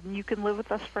 I said, you can live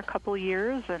with us for a couple of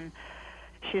years, and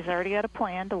she's already got a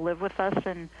plan to live with us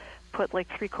and put like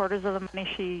 3/4 of the money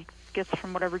she gets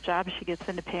from whatever job she gets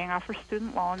into paying off her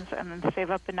student loans, and then save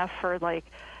up enough for like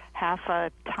half a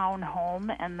town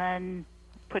home, and then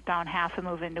put down half and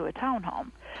move into a townhome.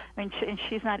 I mean, and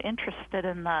she's not interested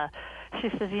in she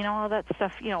says, all that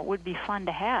stuff, it would be fun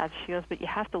to have. She goes, but you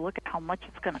have to look at how much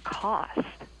it's going to cost.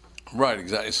 Right,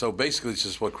 exactly. So basically, it's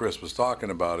just what Chris was talking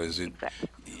about.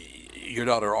 Your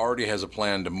daughter already has a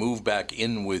plan to move back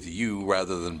in with you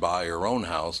rather than buy her own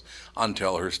house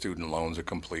until her student loans are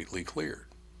completely cleared.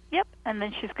 Yep, and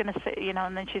then she's going to say,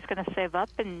 and then she's going to save up,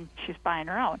 and she's buying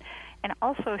her own. And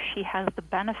also, she has the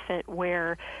benefit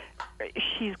where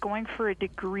she's going for a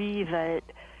degree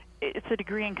it's a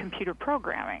degree in computer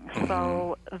programming. Mm-hmm.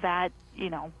 So that,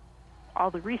 all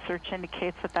the research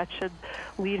indicates that should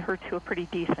lead her to a pretty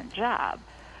decent job.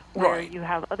 Where you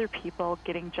have other people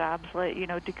getting jobs like,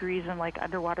 degrees in like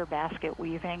underwater basket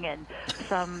weaving and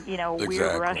some,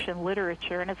 weird Russian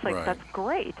literature. And it's like, that's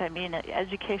great. I mean,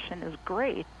 education is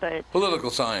great, but... Political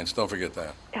science, don't forget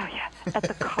that. Oh, yeah. At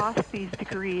the cost these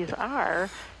degrees are,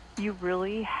 you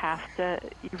really have to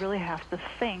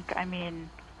think, I mean,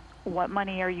 what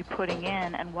money are you putting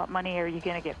in and what money are you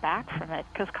going to get back from it?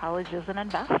 Because college is an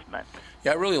investment.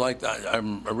 Yeah, I really like that.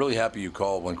 I'm really happy you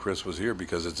called when Chris was here,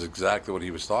 because it's exactly what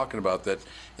he was talking about, that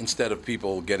instead of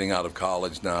people getting out of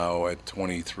college now at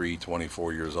 23,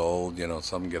 24 years old,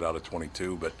 some get out at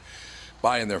 22, but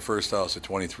buying their first house at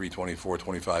 23, 24,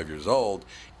 25 years old,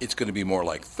 it's going to be more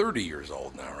like 30 years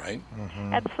old now, right?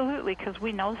 Mm-hmm. Absolutely, because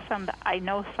I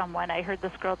know someone, I heard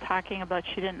this girl talking about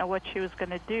she didn't know what she was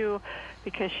going to do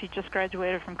because she just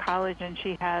graduated from college and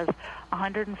she has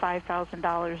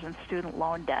 $105,000 in student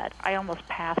loan debt. I almost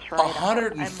passed right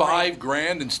 $105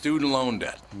 grand in student loan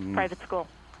debt. Private school.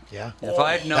 Yeah. If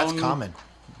I had known that's common.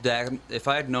 If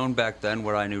I had known back then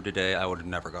what I knew today, I would have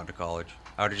never gone to college.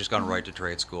 I would have just gone right to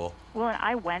trade school. Well, and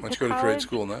I went to college. Why don't you go to trade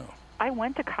school now? I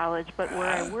went to college, but where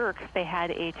I worked, they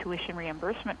had a tuition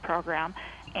reimbursement program,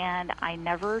 and I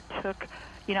never took,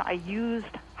 I used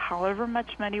however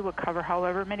much money would cover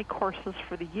however many courses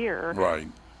for the year. Right.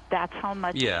 That's how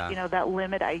much, that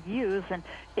limit I use, and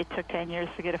it took 10 years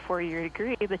to get a 4-year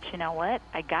degree, but you know what?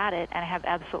 I got it, and I have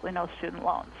absolutely no student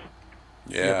loans.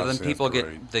 Yeah, but then people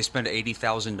they spend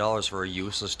 $80,000 for a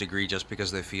useless degree just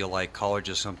because they feel like college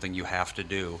is something you have to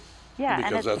do. Yeah,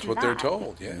 because that's what they're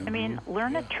told. Yeah. I mean,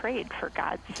 learn a trade, for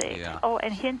God's sake. Yeah. Oh,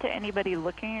 and hint to anybody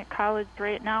looking at college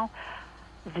right now,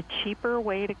 the cheaper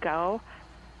way to go,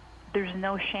 there's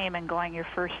no shame in going your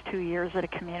first 2 years at a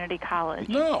community college.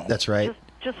 No. That's right.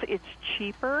 it's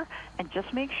cheaper, and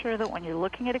just make sure that when you're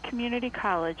looking at a community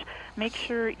college, make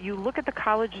sure you look at the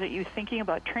college that you're thinking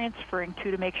about transferring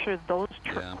to make sure those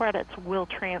credits will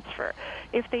transfer.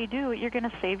 If they do, you're going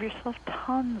to save yourself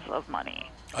tons of money.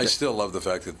 I still love the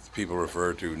fact that people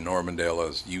refer to Normandale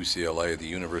as UCLA, the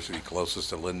university closest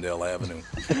to Lindale Avenue.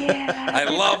 Yeah. I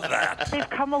love that. They've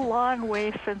come a long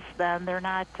way since then. They're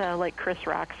not, like Chris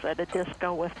Rock said, a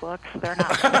disco with books. They're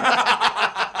not.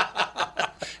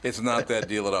 It's not that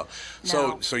deal at all.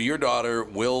 No. So your daughter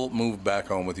will move back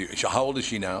home with you. How old is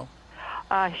she now?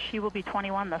 She will be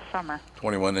 21 this summer.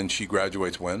 21, and she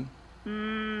graduates when?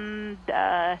 Not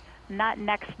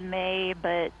next May,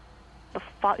 but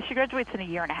she graduates in a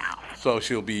year and a half. So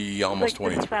she'll be almost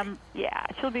 23. Yeah,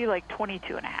 she'll be like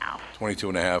 22 and a half. 22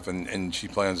 and a half, and she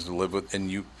plans to live with,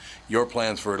 and your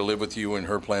plans for her to live with you and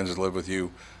her plans to live with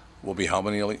you will be how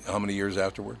many years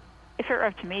afterward? If it were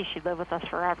up to me, she'd live with us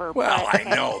forever. Well, but,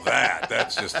 I know that.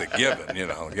 That's just a given, you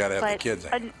got to have the kids.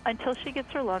 Until she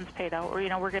gets her loans paid out, we're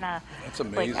going to... That's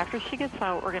amazing. Like, after she gets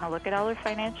out, we're going to look at all her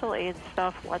financial aid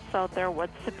stuff, what's out there,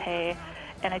 what's to pay.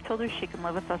 And I told her she can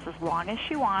live with us as long as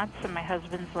she wants. And my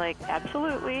husband's like,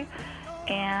 absolutely.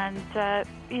 And,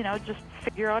 just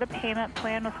figure out a payment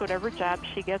plan with whatever job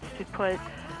she gets to put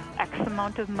X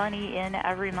amount of money in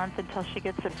every month until she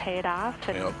gets it paid off.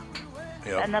 And,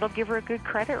 and that'll give her a good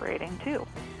credit rating, too.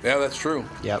 Yeah, that's true.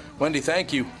 Yep. Wendy,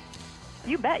 thank you.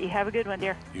 You bet. You have a good one,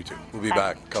 dear. You too. We'll be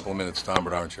back in a couple of minutes. Tom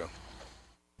Bernard Show.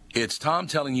 It's Tom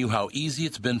telling you how easy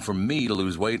it's been for me to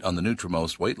lose weight on the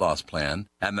Nutrimost weight loss plan.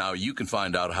 And now you can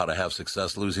find out how to have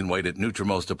success losing weight at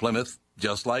Nutrimost of Plymouth,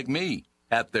 just like me,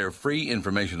 at their free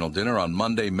informational dinner on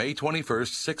Monday, May 21st,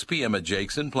 6 p.m. at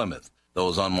Jake's in Plymouth.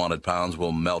 Those unwanted pounds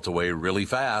will melt away really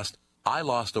fast. I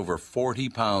lost over 40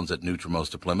 pounds at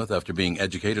Nutrimost of Plymouth after being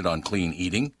educated on clean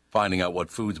eating, finding out what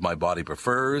foods my body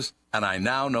prefers, and I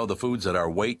now know the foods that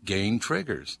are weight gain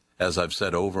triggers. As I've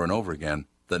said over and over again,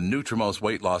 the Nutrimost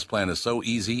weight loss plan is so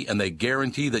easy, and they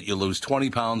guarantee that you lose 20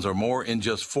 pounds or more in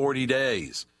just 40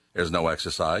 days. There's no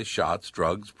exercise, shots,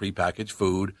 drugs, prepackaged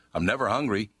food. I'm never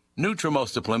hungry.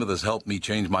 Nutrimost of Plymouth has helped me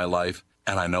change my life,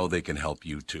 and I know they can help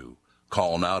you too.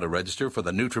 Call now to register for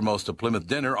the Nutrimost of Plymouth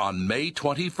dinner on May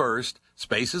 21st.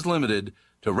 Space is limited.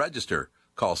 To register,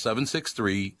 call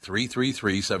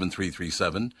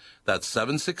 763-333-7337. That's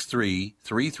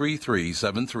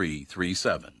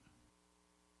 763-333-7337.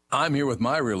 I'm here with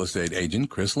my real estate agent,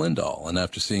 Chris Lindahl, and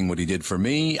after seeing what he did for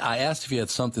me, I asked if he had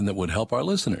something that would help our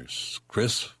listeners.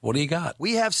 Chris, what do you got?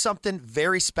 We have something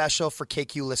very special for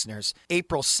KQ listeners.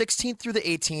 April 16th through the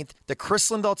 18th, the Chris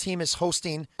Lindahl team is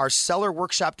hosting our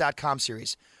SellerWorkshop.com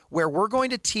series, where we're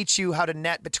going to teach you how to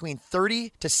net between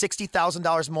 $30,000 to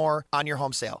 $60,000 more on your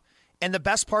home sale. And the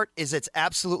best part is it's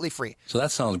absolutely free. So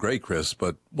that sounds great, Chris,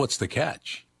 but what's the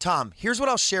catch? Tom, here's what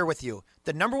I'll share with you.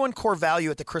 The number one core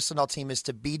value at the Chris Lindahl team is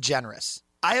to be generous.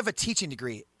 I have a teaching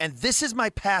degree, and this is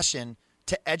my passion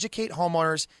to educate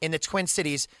homeowners in the Twin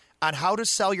Cities on how to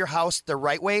sell your house the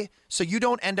right way so you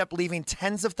don't end up leaving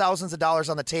tens of thousands of dollars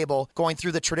on the table going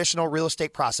through the traditional real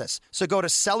estate process. So go to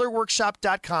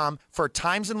sellerworkshop.com for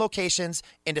times and locations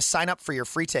and to sign up for your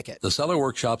free ticket. The Seller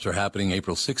Workshops are happening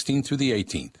April 16th through the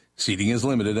 18th. Seating is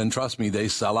limited, and trust me, they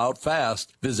sell out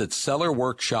fast. Visit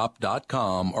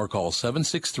sellerworkshop.com or call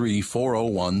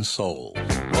 763-401-SOLD.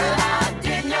 Well, I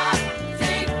did not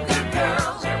think the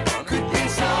girls could be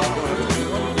so rude.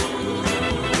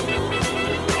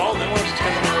 Oh, then what's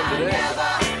coming on today?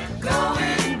 Never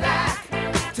going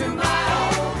back to my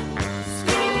old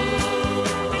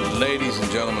school. Ladies and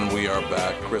gentlemen, we are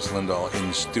back. Chris Lindahl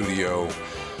in studio.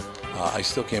 I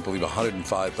still can't believe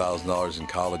 $105,000 in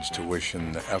college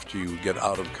tuition after you get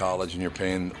out of college, and you're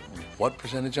paying what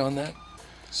percentage on that?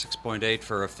 6.8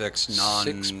 for a fixed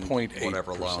 6.8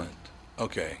 whatever loan.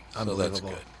 Okay, so that's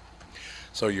good.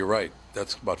 So you're right.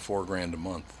 That's about $4,000 a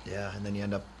month. Yeah, and then you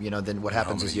end up, then what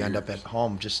happens is you end up at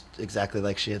home just exactly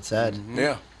like she had said. Mm-hmm.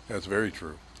 Yeah, that's very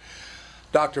true.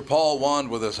 Dr. Paul Wand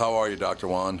with us. How are you, Dr.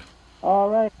 Wand? All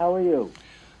right. How are you?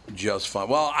 Just fine.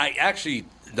 Well, I actually,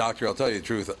 Doctor, I'll tell you the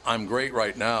truth. I'm great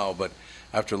right now, but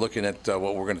after looking at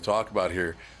what we're going to talk about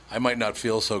here, I might not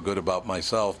feel so good about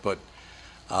myself, but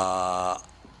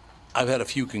I've had a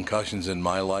few concussions in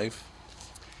my life,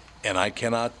 and I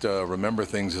cannot remember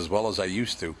things as well as I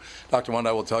used to. Dr. Wand,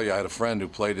 I will tell you, I had a friend who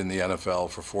played in the NFL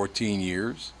for 14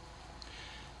 years,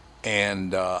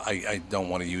 and I don't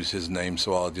want to use his name,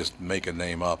 so I'll just make a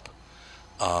name up.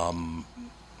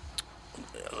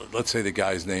 Let's say the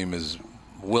guy's name is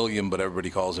William, but everybody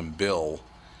calls him Bill.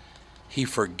 He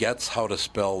forgets how to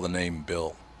spell the name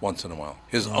Bill once in a while,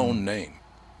 his own name.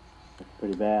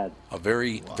 Pretty bad. A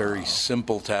very, very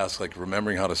simple task, like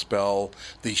remembering how to spell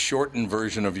the shortened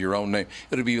version of your own name.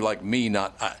 It would be like me,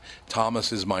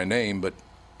 Thomas is my name, but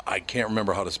I can't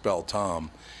remember how to spell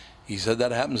Tom. He said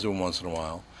that happens to him once in a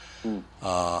while.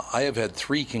 I have had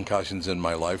 3 concussions in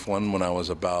my life. One when I was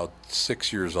about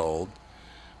 6 years old,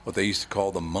 what they used to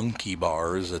call the monkey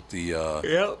bars at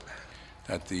the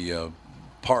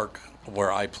park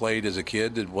where I played as a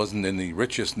kid. It wasn't in the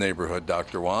richest neighborhood,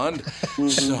 Dr. Wand.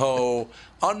 So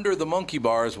under the monkey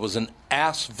bars was an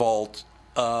asphalt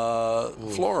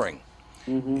flooring.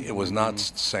 It was not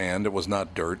sand. It was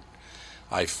not dirt.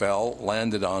 I fell,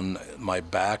 landed on my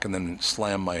back, and then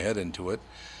slammed my head into it.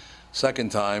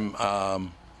 Second time,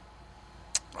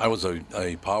 I was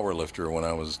a power lifter when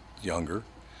I was younger,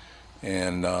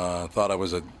 and thought I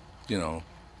was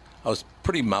I was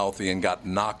pretty mouthy and got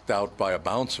knocked out by a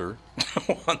bouncer.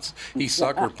 Once he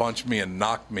sucker punched me and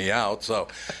knocked me out. So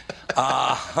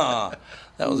that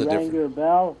was a different. Rang your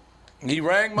bell? He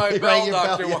rang my bell,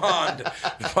 Dr. Wand.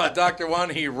 Dr.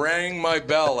 Wand, he rang my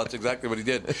bell. That's exactly what he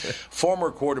did.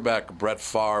 Former quarterback Brett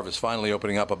Favre is finally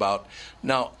opening up about,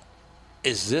 now,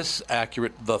 is this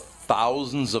accurate, the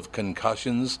thousands of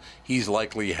concussions he's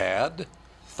likely had?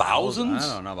 Thousands?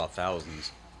 I don't know about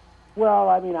thousands. Well,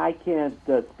 I mean, I can't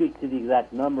speak to the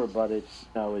exact number, but it's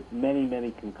many,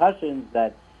 many concussions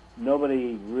that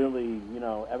nobody really,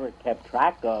 ever kept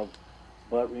track of.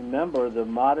 But remember, the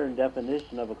modern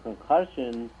definition of a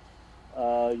concussion,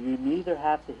 you neither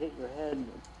have to hit your head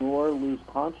nor lose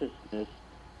consciousness,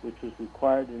 which was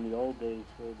required in the old days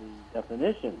for the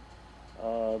definition.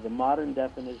 The modern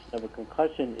definition of a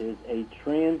concussion is a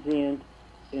transient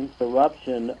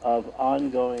interruption of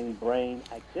ongoing brain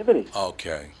activity.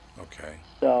 Okay.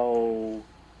 So,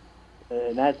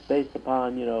 and that's based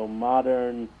upon,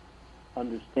 modern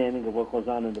understanding of what goes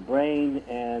on in the brain,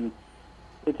 and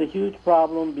it's a huge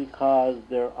problem because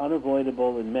they're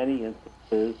unavoidable in many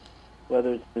instances,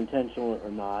 whether it's intentional or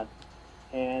not.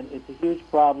 And it's a huge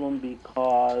problem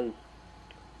because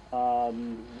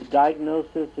the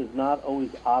diagnosis is not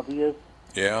always obvious.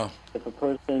 Yeah. If a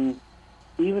person,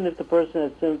 even if the person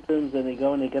has symptoms and they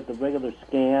go and they get the regular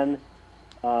scan,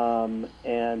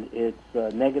 and it's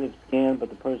a negative scan, but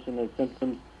the person has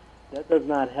symptoms, that does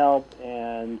not help.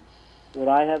 And what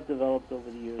I have developed over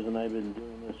the years, and I've been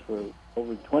doing this for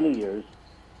over 20 years,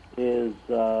 is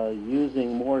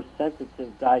using more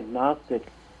sensitive diagnostic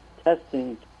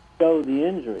testing to show the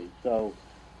injury. So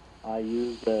I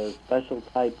use a special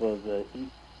type of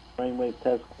brainwave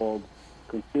test called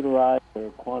computerized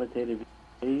or quantitative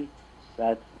EEG.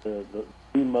 That's the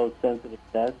most sensitive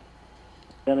test.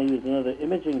 Then I use another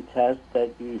imaging test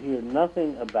that you hear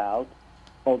nothing about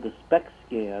called the SPECT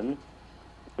scan,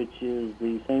 which is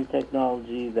the same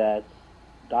technology that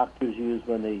doctors use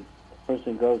when the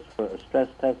person goes for a stress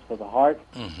test for the heart.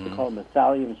 They call them a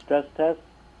thallium stress test.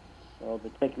 Well, the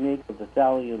technique of the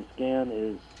thallium scan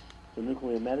is the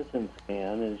nuclear medicine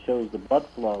scan, and it shows the blood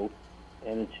flow,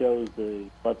 and it shows the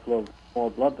blood flow of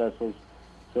small blood vessels.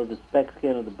 So the SPECT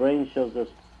scan of the brain shows us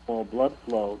small blood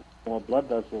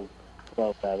vessels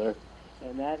flow rather,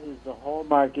 and that is the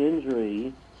hallmark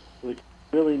injury, which is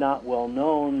really not well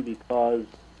known because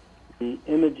the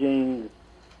imaging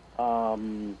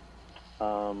world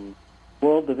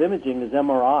of imaging is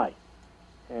MRI,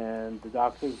 and the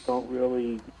doctors don't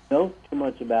really know too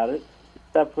much about it,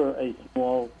 except for a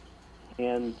small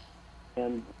and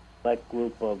select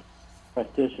group of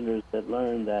practitioners that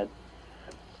learn that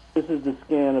this is the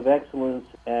scan of excellence.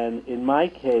 And in my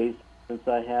case, since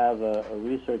I have a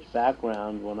research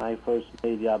background, when I first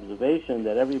made the observation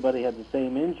that everybody had the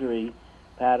same injury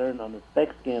pattern on the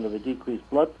SPECT scan of a decreased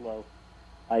blood flow,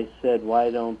 I said,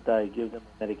 why don't I give them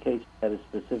a medication that is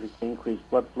specific to increased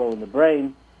blood flow in the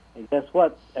brain? And guess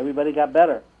what? Everybody got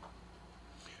better.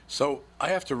 So I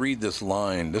have to read this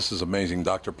line. This is amazing.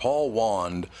 Dr. Paul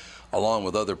Wand, along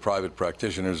with other private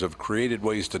practitioners, have created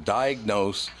ways to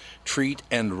diagnose, treat,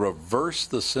 and reverse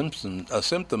the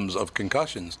symptoms of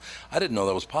concussions. I didn't know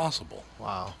that was possible.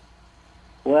 Wow.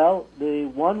 Well, the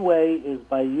one way is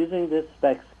by using this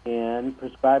SPECT scan,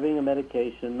 prescribing a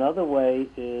medication. Another way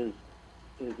is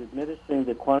administering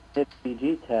the quantitative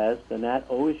EEG test, and that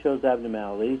always shows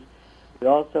abnormalities. We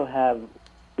also have,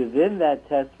 within that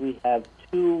test, we have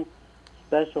 2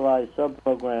 specialized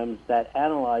subprograms that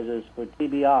analyzes for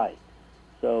TBI.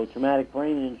 So traumatic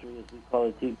brain injury, as we call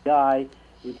it TBI,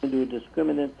 we can do a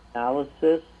discriminant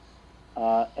analysis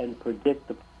and predict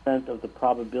the percent of the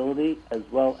probability as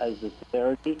well as the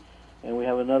severity. And we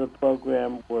have another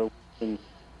program where we can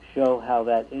show how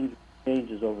that injury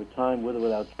changes over time with or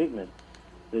without treatment.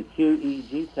 The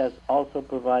QEEG test also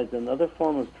provides another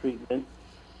form of treatment,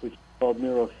 which is called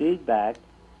neurofeedback,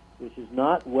 which is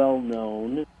not well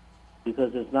known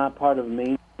because it's not part of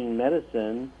mainstream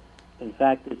medicine. In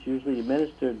fact, it's usually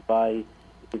administered by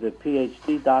either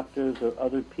PhD doctors or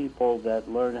other people that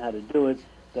learn how to do it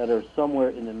that are somewhere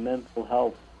in the mental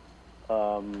health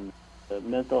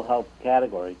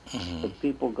category. Mm-hmm. But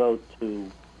people go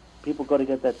to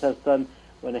get that test done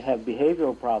when they have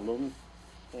behavioral problems,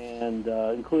 and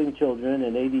including children,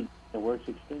 and ADD. It works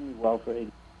extremely well for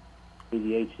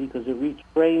ADHD because it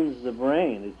retrains the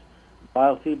brain. It's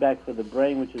biofeedback for the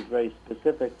brain, which is very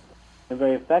specific and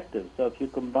very effective. So if you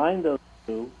combine those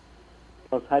two,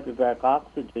 plus hyperbaric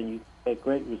oxygen, you get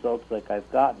great results like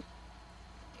I've gotten.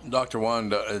 Dr.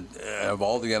 Wand, have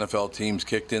all the NFL teams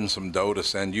kicked in some dough to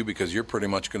send you because you're pretty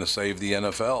much going to save the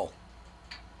NFL?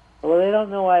 Well, they don't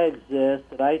know I exist,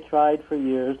 and I tried for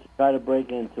years to try to break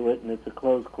into it, and it's a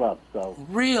closed club. So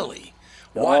really?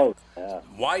 Oh,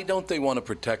 Why don't they want to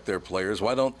protect their players?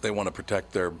 Why don't they want to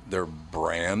protect their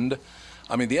brand?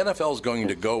 I mean, the NFL is going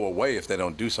to go away if they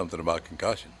don't do something about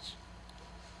concussions.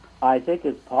 I think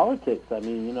it's politics. I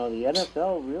mean, the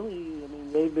NFL really,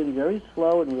 they've been very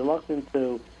slow and reluctant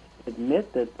to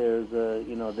admit that there's there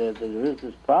is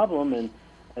this problem, and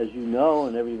as you know,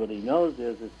 and everybody knows,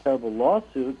 there's this terrible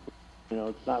lawsuit.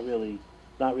 It's not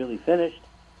really finished,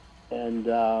 and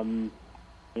I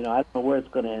don't know where it's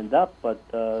going to end up, but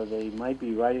they might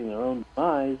be writing their own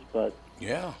demise. But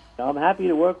yeah, I'm happy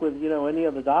to work with any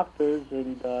of the doctors,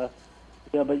 and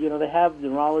but they have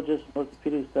neurologists and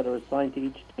orthopedics that are assigned to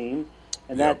each team,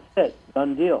 and that's it,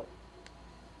 done deal.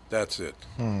 That's it.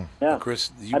 Yeah,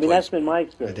 Chris, that's been my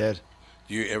experience. I did.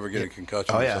 Do you ever get a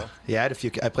concussion? Oh, yourself? yeah. I had a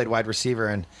few. I played wide receiver,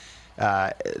 and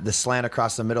the slant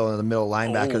across the middle and the middle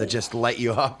linebacker that just light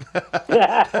you up.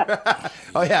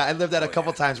 Oh, yeah. I lived that a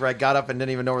couple times where I got up and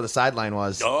didn't even know where the sideline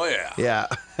was. Oh, yeah. Yeah.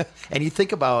 And you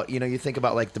think about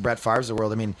like the Brett Favre's of the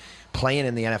world. I mean, playing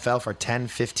in the NFL for 10,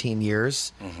 15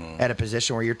 years at a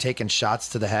position where you're taking shots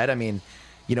to the head. I mean,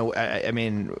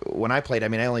 when I played,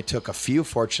 I only took a few,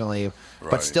 fortunately.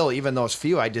 Right. But still, even those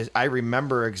few, I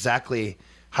remember exactly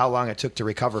how long it took to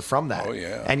recover from that. Oh,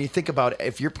 yeah. And you think about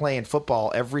if you're playing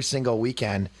football every single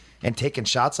weekend and taking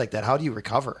shots like that, how do you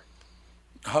recover?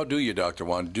 How do you, Dr.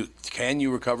 Wand? Can you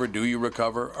recover? Do you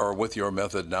recover? Or with your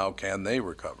method now, can they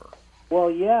recover? Well,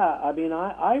 yeah.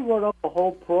 I wrote up a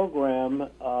whole program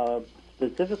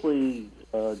specifically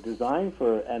designed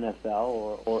for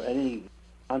NFL or any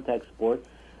contact sport,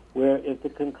 where if the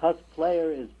concussed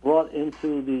player is brought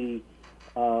into the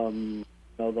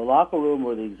locker room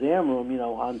or the exam room,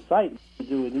 on site, you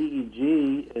do an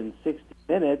EEG in 60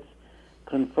 minutes,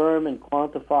 confirm and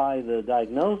quantify the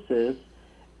diagnosis,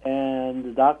 and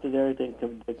the doctor there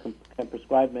can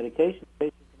prescribe medication.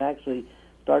 Patients can actually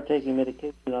start taking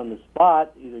medication on the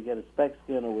spot, either get a SPECT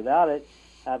scan or without it,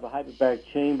 have a hyperbaric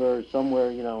chamber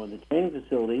somewhere, in the training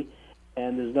facility,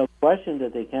 and there's no question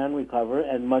that they can recover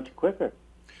and much quicker.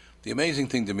 The amazing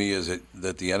thing to me is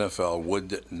that the NFL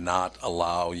would not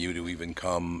allow you to even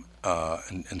come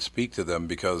and speak to them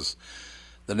because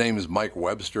the names Mike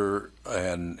Webster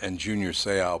and Junior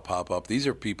Seau pop up. These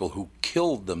are people who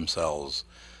killed themselves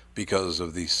because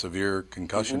of the severe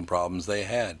concussion problems they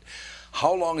had.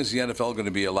 How long is the NFL going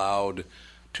to be allowed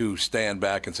to stand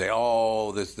back and say,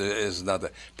 oh, this is not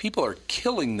that? People are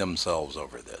killing themselves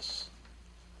over this.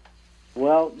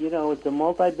 Well, it's a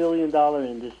multi-billion-dollar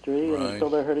industry, and Right. until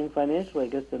they're hurting financially, I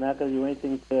guess they're not going to do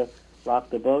anything to rock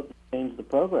the boat and change the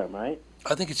program, right?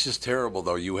 I think it's just terrible,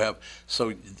 though. You have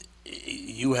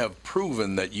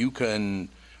proven that you can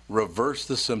reverse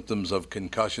the symptoms of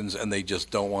concussions, and they just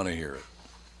don't want to hear it.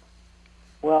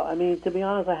 Well, to be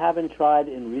honest, I haven't tried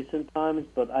in recent times,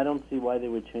 but I don't see why they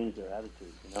would change their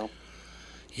attitude,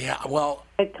 Yeah, well...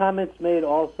 I had comments made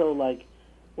also like,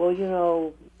 well,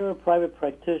 you're a private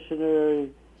practitioner,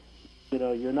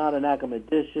 you're not an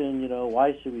academician,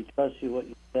 why should we trust you what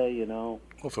you say, Well,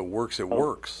 if it works, it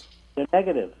works. They're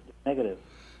negative.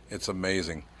 It's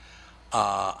amazing.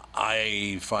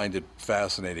 I find it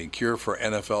fascinating. Cure for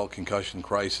NFL concussion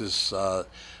crisis.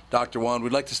 Dr. Wand,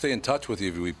 we'd like to stay in touch with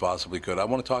you if we possibly could. I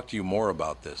want to talk to you more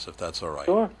about this, if that's all right.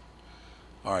 Sure.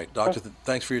 All right, Doctor,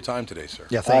 thanks for your time today, sir.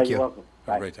 Yeah, thank you. You're welcome.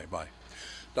 Have a great day. Bye.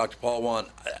 Dr. Paul Wand,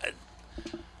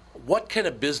 what kind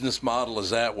of business model is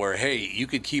that where, hey, you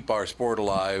could keep our sport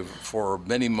alive for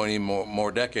many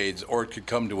more decades, or it could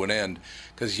come to an end?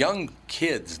 Because young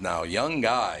kids now, young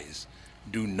guys,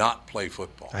 do not play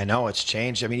football. I know, it's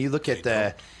changed. You look at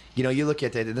and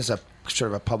this is a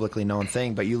sort of a publicly known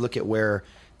thing, but you look at where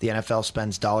the NFL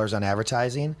spends dollars on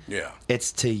advertising. Yeah.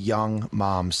 It's to young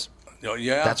moms. Oh,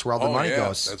 yeah. That's where all the money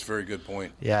goes. That's a very good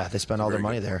point. Yeah, they spend all their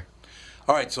money there.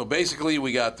 All right, so basically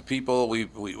we got the people.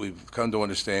 We've come to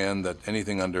understand that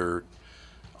anything under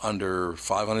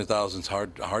 $500,000 is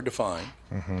hard to find.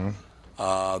 Mm-hmm.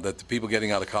 That the people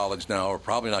getting out of college now are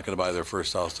probably not going to buy their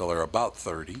first house till they're about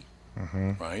 30,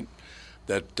 Mm-hmm. right?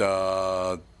 That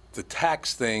the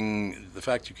tax thing, the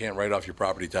fact you can't write off your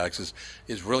property taxes,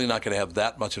 is really not going to have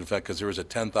that much of an effect because there is a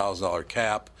 $10,000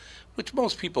 cap, which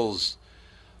most people's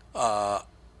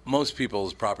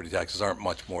property taxes aren't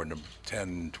much more than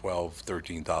 10, 12,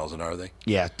 13,000, are they?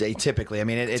 Yeah, they typically. I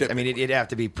mean, it'd have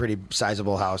to be pretty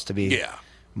sizable house to be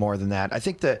more than that. I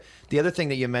think the other thing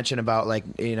that you mentioned about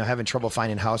having trouble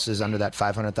finding houses under that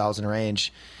 500,000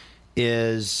 range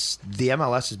is the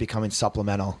MLS is becoming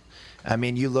supplemental. I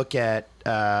mean, you look at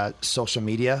social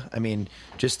media. I mean,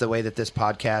 just the way that this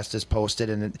podcast is posted,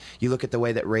 and you look at the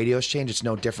way that radio's changed. It's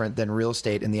no different than real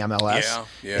estate in the MLS.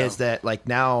 Yeah. Is that like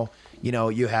now?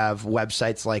 You have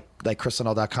websites like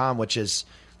ChrisLindell.com, which is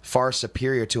far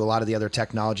superior to a lot of the other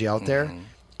technology out there. Mm-hmm.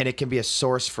 And it can be a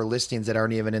source for listings that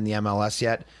aren't even in the MLS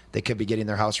yet. They could be getting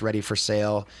their house ready for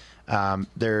sale.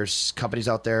 There's companies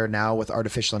out there now with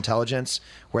artificial intelligence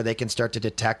where they can start to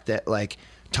detect that, like,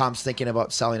 Tom's thinking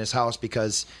about selling his house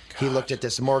because he looked at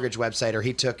this mortgage website, or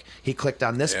he clicked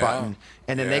on this button,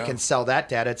 and then they can sell that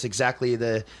data. It's exactly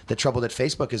the trouble that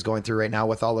Facebook is going through right now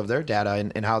with all of their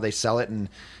data and how they sell it and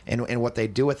what they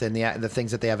do with it and the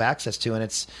things that they have access to. And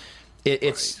it's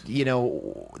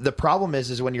the problem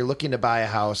is when you're looking to buy a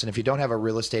house, and if you don't have a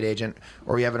real estate agent,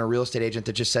 or you have a real estate agent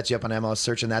that just sets you up on MLS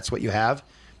search and that's what you have,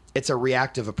 it's a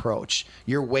reactive approach.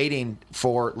 You're waiting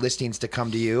for listings to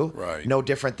come to you, no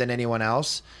different than anyone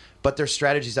else. But there's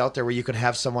strategies out there where you can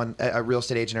have someone, a real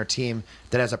estate agent or team,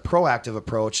 that has a proactive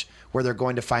approach where they're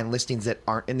going to find listings that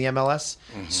aren't in the MLS.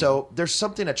 Mm-hmm. So there's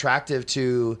something attractive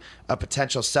to a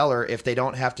potential seller if they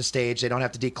don't have to stage, they don't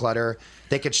have to declutter.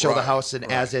 They could show the house in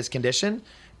as-is condition.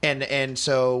 And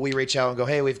so we reach out and go,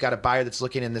 hey, we've got a buyer that's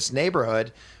looking in this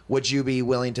neighborhood. Would you be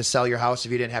willing to sell your house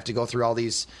if you didn't have to go through all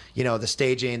these, the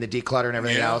staging, the declutter, and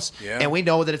everything else? Yeah. And we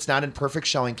know that it's not in perfect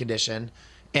showing condition.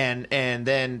 And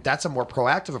then that's a more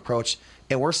proactive approach.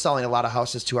 And we're selling a lot of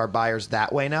houses to our buyers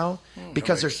that way now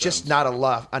because there's just not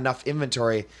enough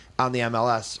inventory on the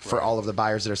MLS for all of the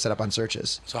buyers that are set up on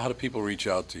searches. So how do people reach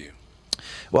out to you?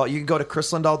 Well, you can go to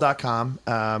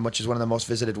ChrisLindell.com, which is one of the most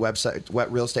visited real estate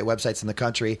websites in the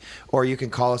country, or you can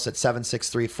call us at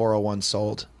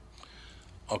 763-401-SOLD.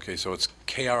 Okay, so it's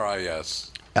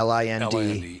KRIS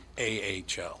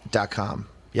LINDAHL.com.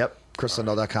 Yep,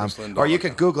 ChrisLindell.com. Or you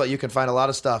can Google it. You can find a lot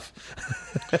of stuff.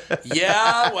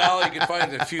 Yeah, well, you can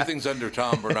find a few things under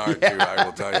Tom Bernard, too. I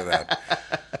will tell you that.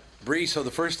 Bree, so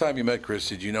the first time you met Chris,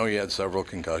 did you know he had several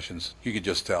concussions? You could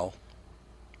just tell.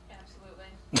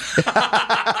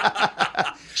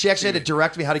 She actually had to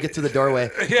direct me how to get through the doorway.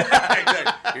 Yeah,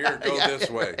 exactly. Here, go this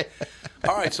way.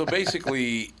 All right, so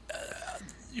basically,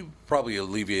 you probably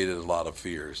alleviated a lot of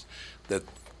fears that,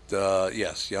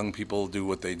 yes, young people do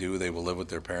what they do. They will live with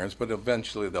their parents, but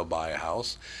eventually they'll buy a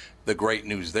house. The great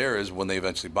news there is when they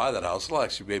eventually buy that house, they'll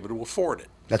actually be able to afford it.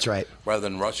 That's right. Rather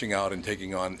than rushing out and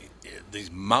taking on these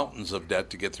mountains of debt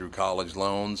to get through college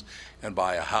loans and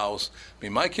buy a house. I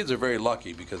mean, my kids are very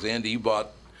lucky because, Andy, you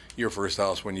bought your first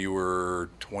house when you were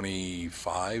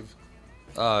 25?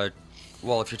 Well,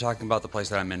 if you're talking about the place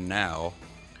that I'm in now,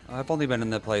 I've only been in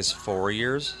the place 4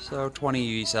 years, so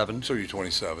 27. So you're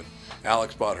 27.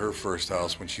 Alex bought her first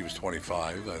house when she was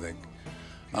 25, I think.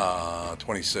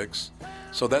 26.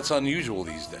 So that's unusual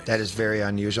these days. That is very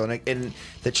unusual. And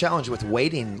the challenge with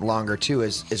waiting longer, too,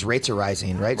 is rates are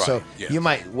rising, right? So you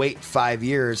might wait 5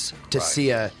 years to see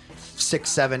a 6,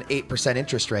 7, 8%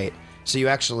 interest rate. So you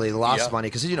actually lost money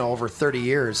because, over 30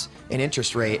 years, an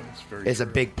interest rate is a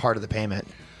big part of the payment.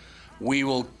 We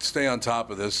will stay on top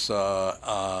of this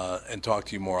and talk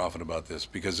to you more often about this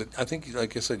because I think,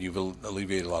 like I said, you've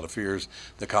alleviated a lot of fears.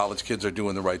 The college kids are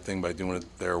doing the right thing by doing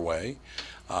it their way.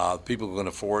 People who can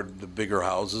afford the bigger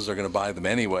houses are going to buy them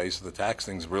anyway, so the tax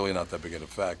thing's really not that big an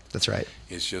effect. That's right.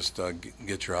 It's just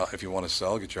get your house. If you want to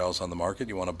sell, get your house on the market.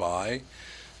 You want to buy,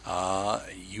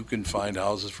 you can find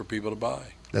houses for people to buy.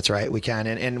 That's right. We can.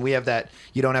 And we have that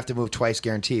you don't have to move twice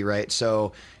guarantee, right?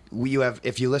 So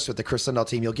if you list with the Chris Lindell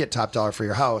team, you'll get top dollar for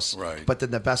your house. Right. But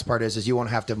then the best part is you won't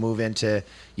have to move into,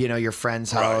 your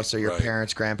friend's house or your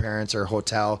parents, grandparents, or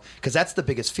hotel. Because that's the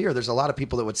biggest fear. There's a lot of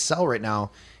people that would sell right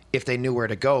now if they knew where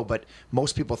to go. But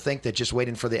most people think that just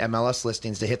waiting for the MLS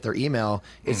listings to hit their email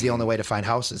is the only way to find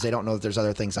houses. They don't know that there's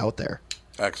other things out there.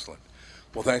 Excellent.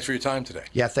 Well, thanks for your time today.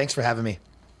 Yeah, thanks for having me.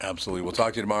 Absolutely. We'll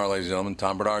talk to you tomorrow, ladies and gentlemen.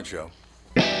 Tom Bernard Show.